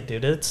like it,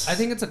 dude. I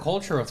think it's a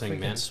cultural thing,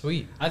 man.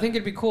 Sweet. I think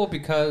it'd be cool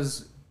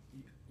because,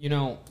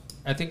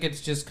 I think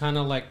it's just kind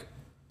of like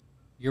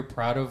you're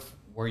proud of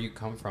where you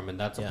come from, and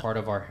that's a part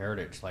of our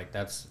heritage. Like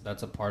that's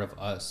a part of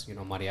us,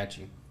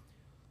 mariachi.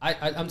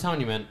 I'm telling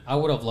you, man, I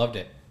would have loved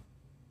it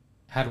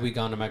had we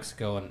gone to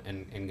Mexico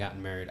and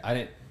gotten married.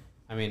 I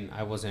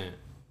wasn't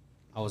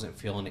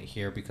feeling it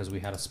here because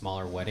we had a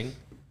smaller wedding.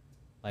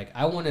 Like,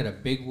 I wanted a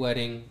big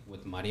wedding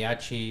with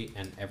mariachi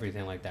and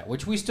everything like that,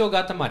 which we still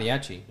got the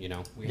mariachi, you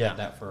know. We Yeah. had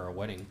that for our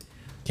wedding.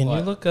 Can you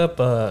But- look up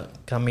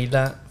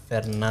Camila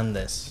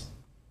Fernandez?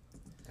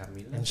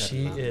 Camila And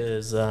she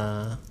Fernandez. is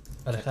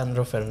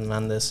Alejandro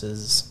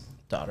Fernandez's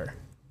daughter.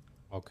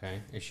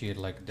 Okay. Is she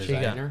like a She got-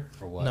 designer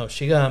or what? No,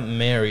 she got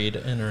married,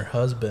 and her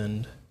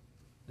husband,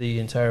 the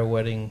entire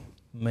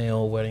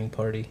male wedding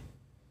party,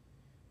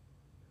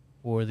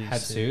 wore these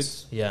Had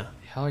suits? Yeah,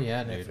 Hell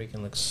yeah, and it dude.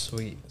 freaking looks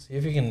sweet. See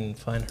if you can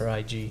find her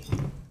IG.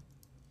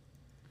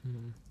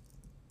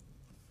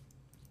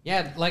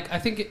 Yeah, like I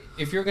think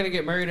if you're gonna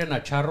get married in a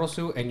charro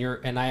suit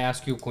and I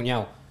ask you,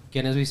 cuñado,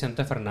 ¿quién es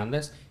Vicente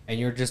Fernandez? And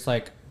you're just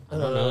like, I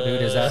don't know,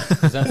 dude. Is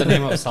that the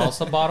name of a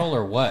salsa bottle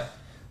or what?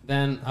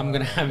 Then I'm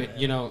gonna have it.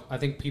 You know, I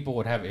think people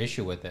would have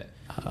issue with it.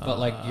 But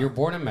like, you're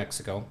born in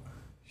Mexico.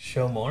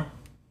 Show more.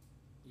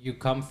 You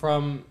come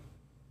from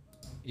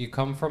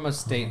a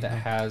state that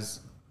has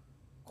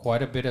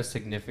quite a bit of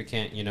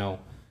significant, you know,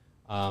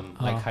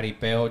 like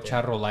jaripeo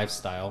charro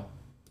lifestyle.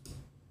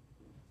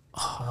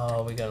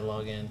 Oh, we gotta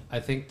log in. I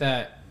think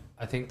that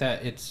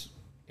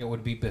it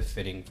would be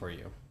befitting for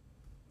you.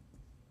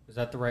 Is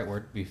that the right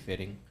word?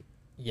 Befitting.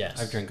 Yes.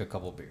 I've drank a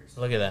couple beers.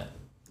 Look at that.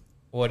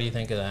 What do you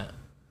think of that?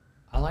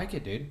 I like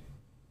it, dude.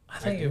 I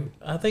think do.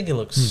 I think it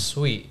looks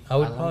sweet. I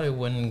would like probably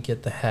wouldn't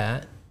get the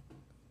hat,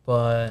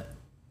 but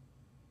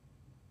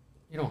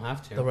You don't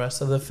have to. the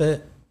rest of the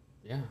fit,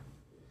 Yeah.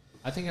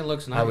 I think it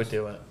looks nice. I would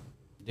do it.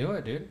 Do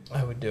it, dude.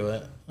 I would do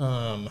it.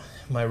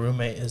 My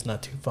roommate is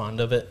not too fond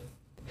of it.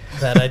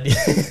 That idea.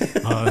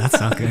 Oh, that's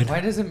not good. Why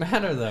does it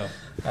matter though?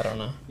 I don't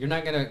know. You're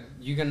not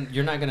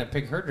gonna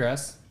pick her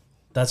dress.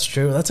 That's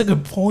true. That's a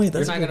good point.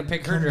 That's You're a not good gonna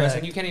pick her dress, comeback.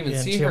 and you can't even Yeah,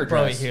 and see she'll her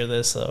probably dress. hear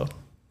this though.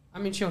 I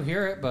mean, she'll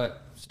hear it,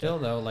 but still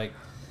though, like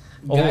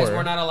guys, Or-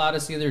 we're not allowed to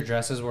see their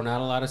dresses. We're not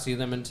allowed to see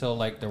them until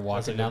like they're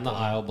walking good down the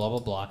point. aisle. Blah blah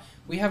blah.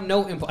 We have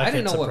no input. I could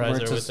didn't know what surprise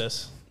her with Mertz's.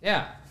 this.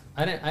 Yeah,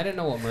 I didn't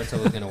know what Mirza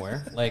was gonna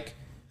wear. Like,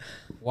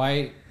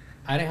 why?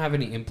 I didn't have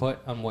any input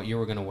on what you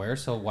were gonna wear.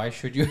 So why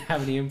should you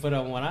have any input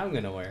on what I'm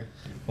gonna wear?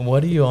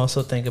 What do you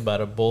also think about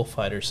a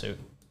bullfighter suit?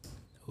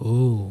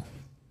 Ooh.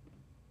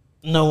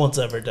 No one's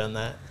ever done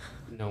that.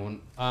 No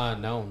one.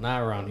 No, not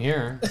around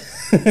here.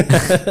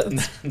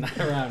 Not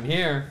around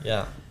here.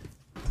 Yeah.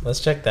 Let's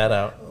check that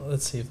out.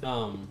 Let's see. If,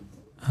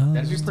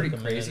 That'd be pretty take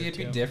a minute crazy. or It'd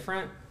be two.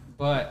 different,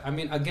 but I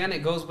mean, again,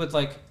 it goes with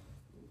like,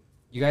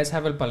 you guys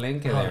have El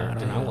Palenque there I in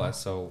don't know. Agua,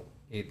 so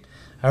it.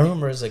 I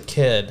remember as a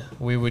kid,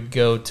 we would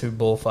go to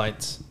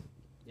bullfights,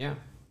 Yeah.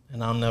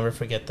 and I'll never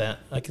forget that.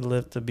 I could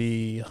live to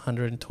be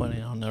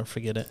 120. I'll never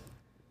forget it.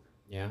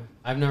 Yeah.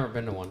 I've never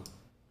been to one.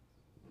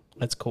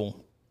 That's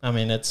cool. I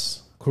mean,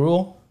 it's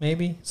cruel,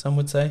 maybe some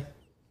would say,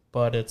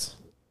 but it's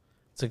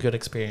a good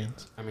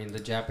experience. I mean, the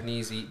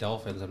Japanese eat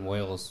dolphins and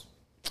whales.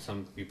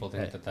 Some people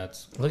think Hey, that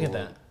that's. Look at cool.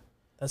 that.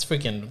 That's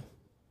freaking.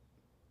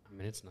 I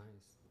mean, it's nice.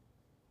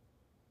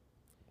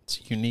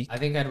 It's unique. I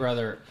think I'd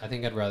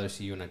rather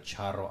see you in a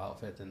charro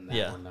outfit than that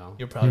Yeah, one now.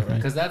 you're probably right.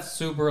 Because that's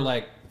super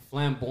like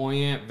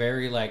flamboyant,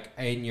 very like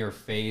in your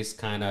face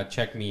kind of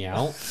check me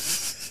out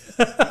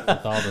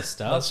with all the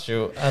stuff. That's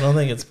true. I don't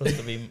think it's supposed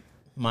to be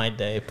my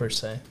day per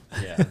se.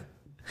 Yeah.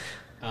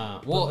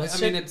 Well, I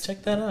Let's mean, check, it's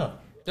check that out.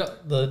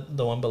 don't,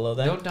 The one below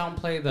that. don't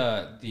downplay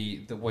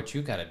the what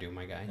you got to do,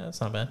 my guy. That's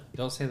not bad.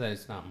 Don't say that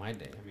it's not my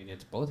day. I mean,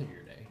 it's both of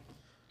your day.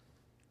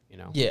 You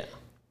know. Yeah.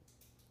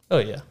 Oh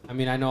yeah. I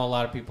mean, I know a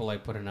lot of people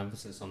like put an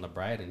emphasis on the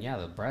bride, and yeah,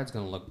 the bride's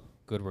gonna look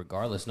good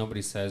regardless.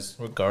 Nobody says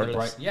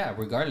Regardless. The bride, yeah,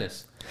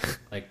 regardless.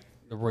 Like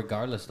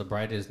regardless, the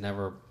bride is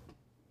never,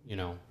 you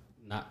know,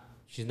 not.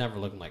 She's never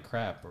looking like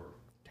crap or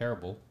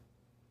terrible.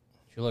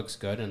 She looks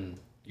good, and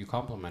you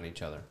compliment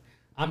each other.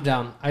 I'm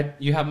down.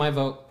 You have my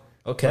vote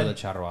Okay. for the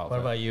charro outfit. What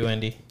about you,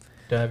 Andy?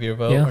 Do I have your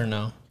vote Yeah. or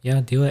no? Yeah,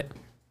 do it.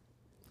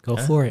 Go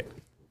Okay. for it.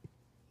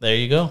 There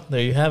you go. There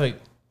you have it.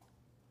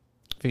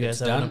 If you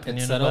guys It's have an done. opinion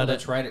It's settled. about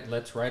Let's it, write it.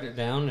 Let's write it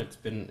down. It's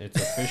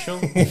official.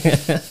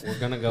 We're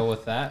gonna go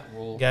with that.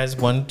 We'll. guys,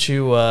 why don't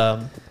you,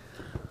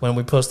 when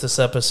we post this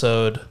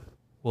episode,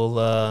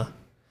 we'll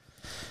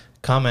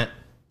comment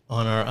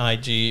on our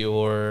IG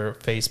or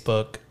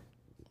Facebook.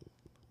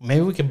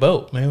 Maybe we can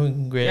vote. Maybe we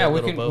can create Yeah, a we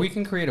little can vote. we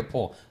can create a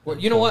poll. Well,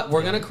 you know what?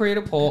 We're gonna create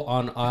a poll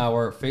on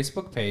our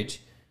Facebook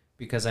page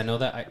because I know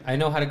that I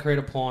know how to create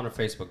a poll on a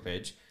Facebook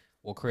page.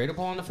 We'll create a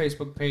poll on the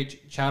Facebook page.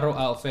 Charro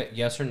outfit,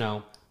 yes or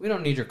no? We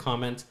don't need your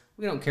comments.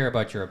 We don't care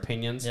about your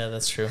opinions. Yeah,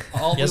 that's true.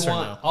 All Yes we or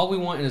want, no? all we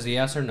want is a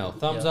yes or no.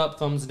 Thumbs Yeah. up,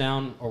 thumbs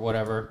down, or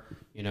whatever.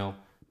 You know,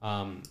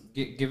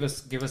 give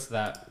us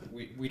that.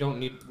 We don't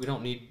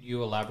need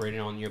you elaborating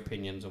on your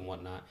opinions and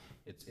whatnot.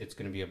 It's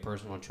going to be a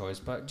personal choice,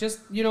 but just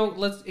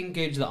let's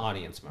engage the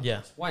audience members.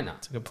 Yeah. Why not?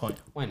 That's a good point.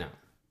 Why not?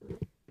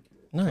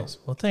 Nice.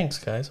 Well, thanks,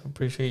 guys.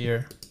 Appreciate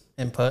your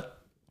input,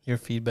 your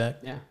feedback.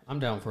 Yeah, I'm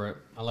down for it.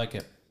 I like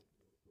it.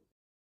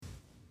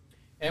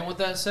 And with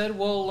that said,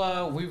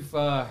 we've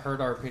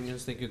heard our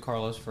opinions. Thank you,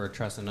 Carlos, for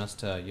trusting us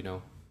to,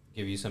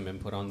 give you some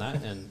input on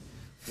that, and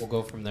we'll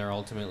go from there.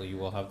 Ultimately, you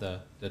will have the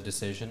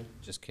decision.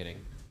 Just kidding.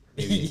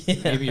 Maybe, Yeah.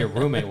 maybe your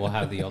roommate will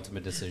have the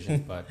ultimate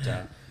decision, but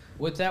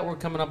with that, we're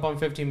coming up on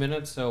 15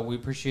 minutes, so we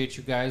appreciate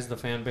you guys, the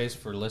fan base,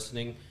 for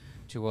listening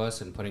to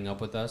us and putting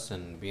up with us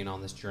and being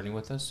on this journey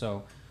with us.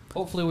 So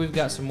hopefully we've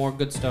got some more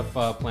good stuff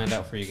planned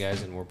out for you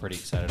guys, and we're pretty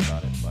excited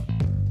about it. But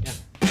yeah.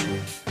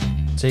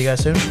 See you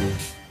guys soon.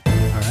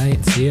 All right,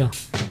 see ya.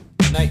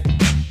 Good night.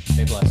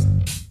 Stay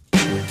blessed.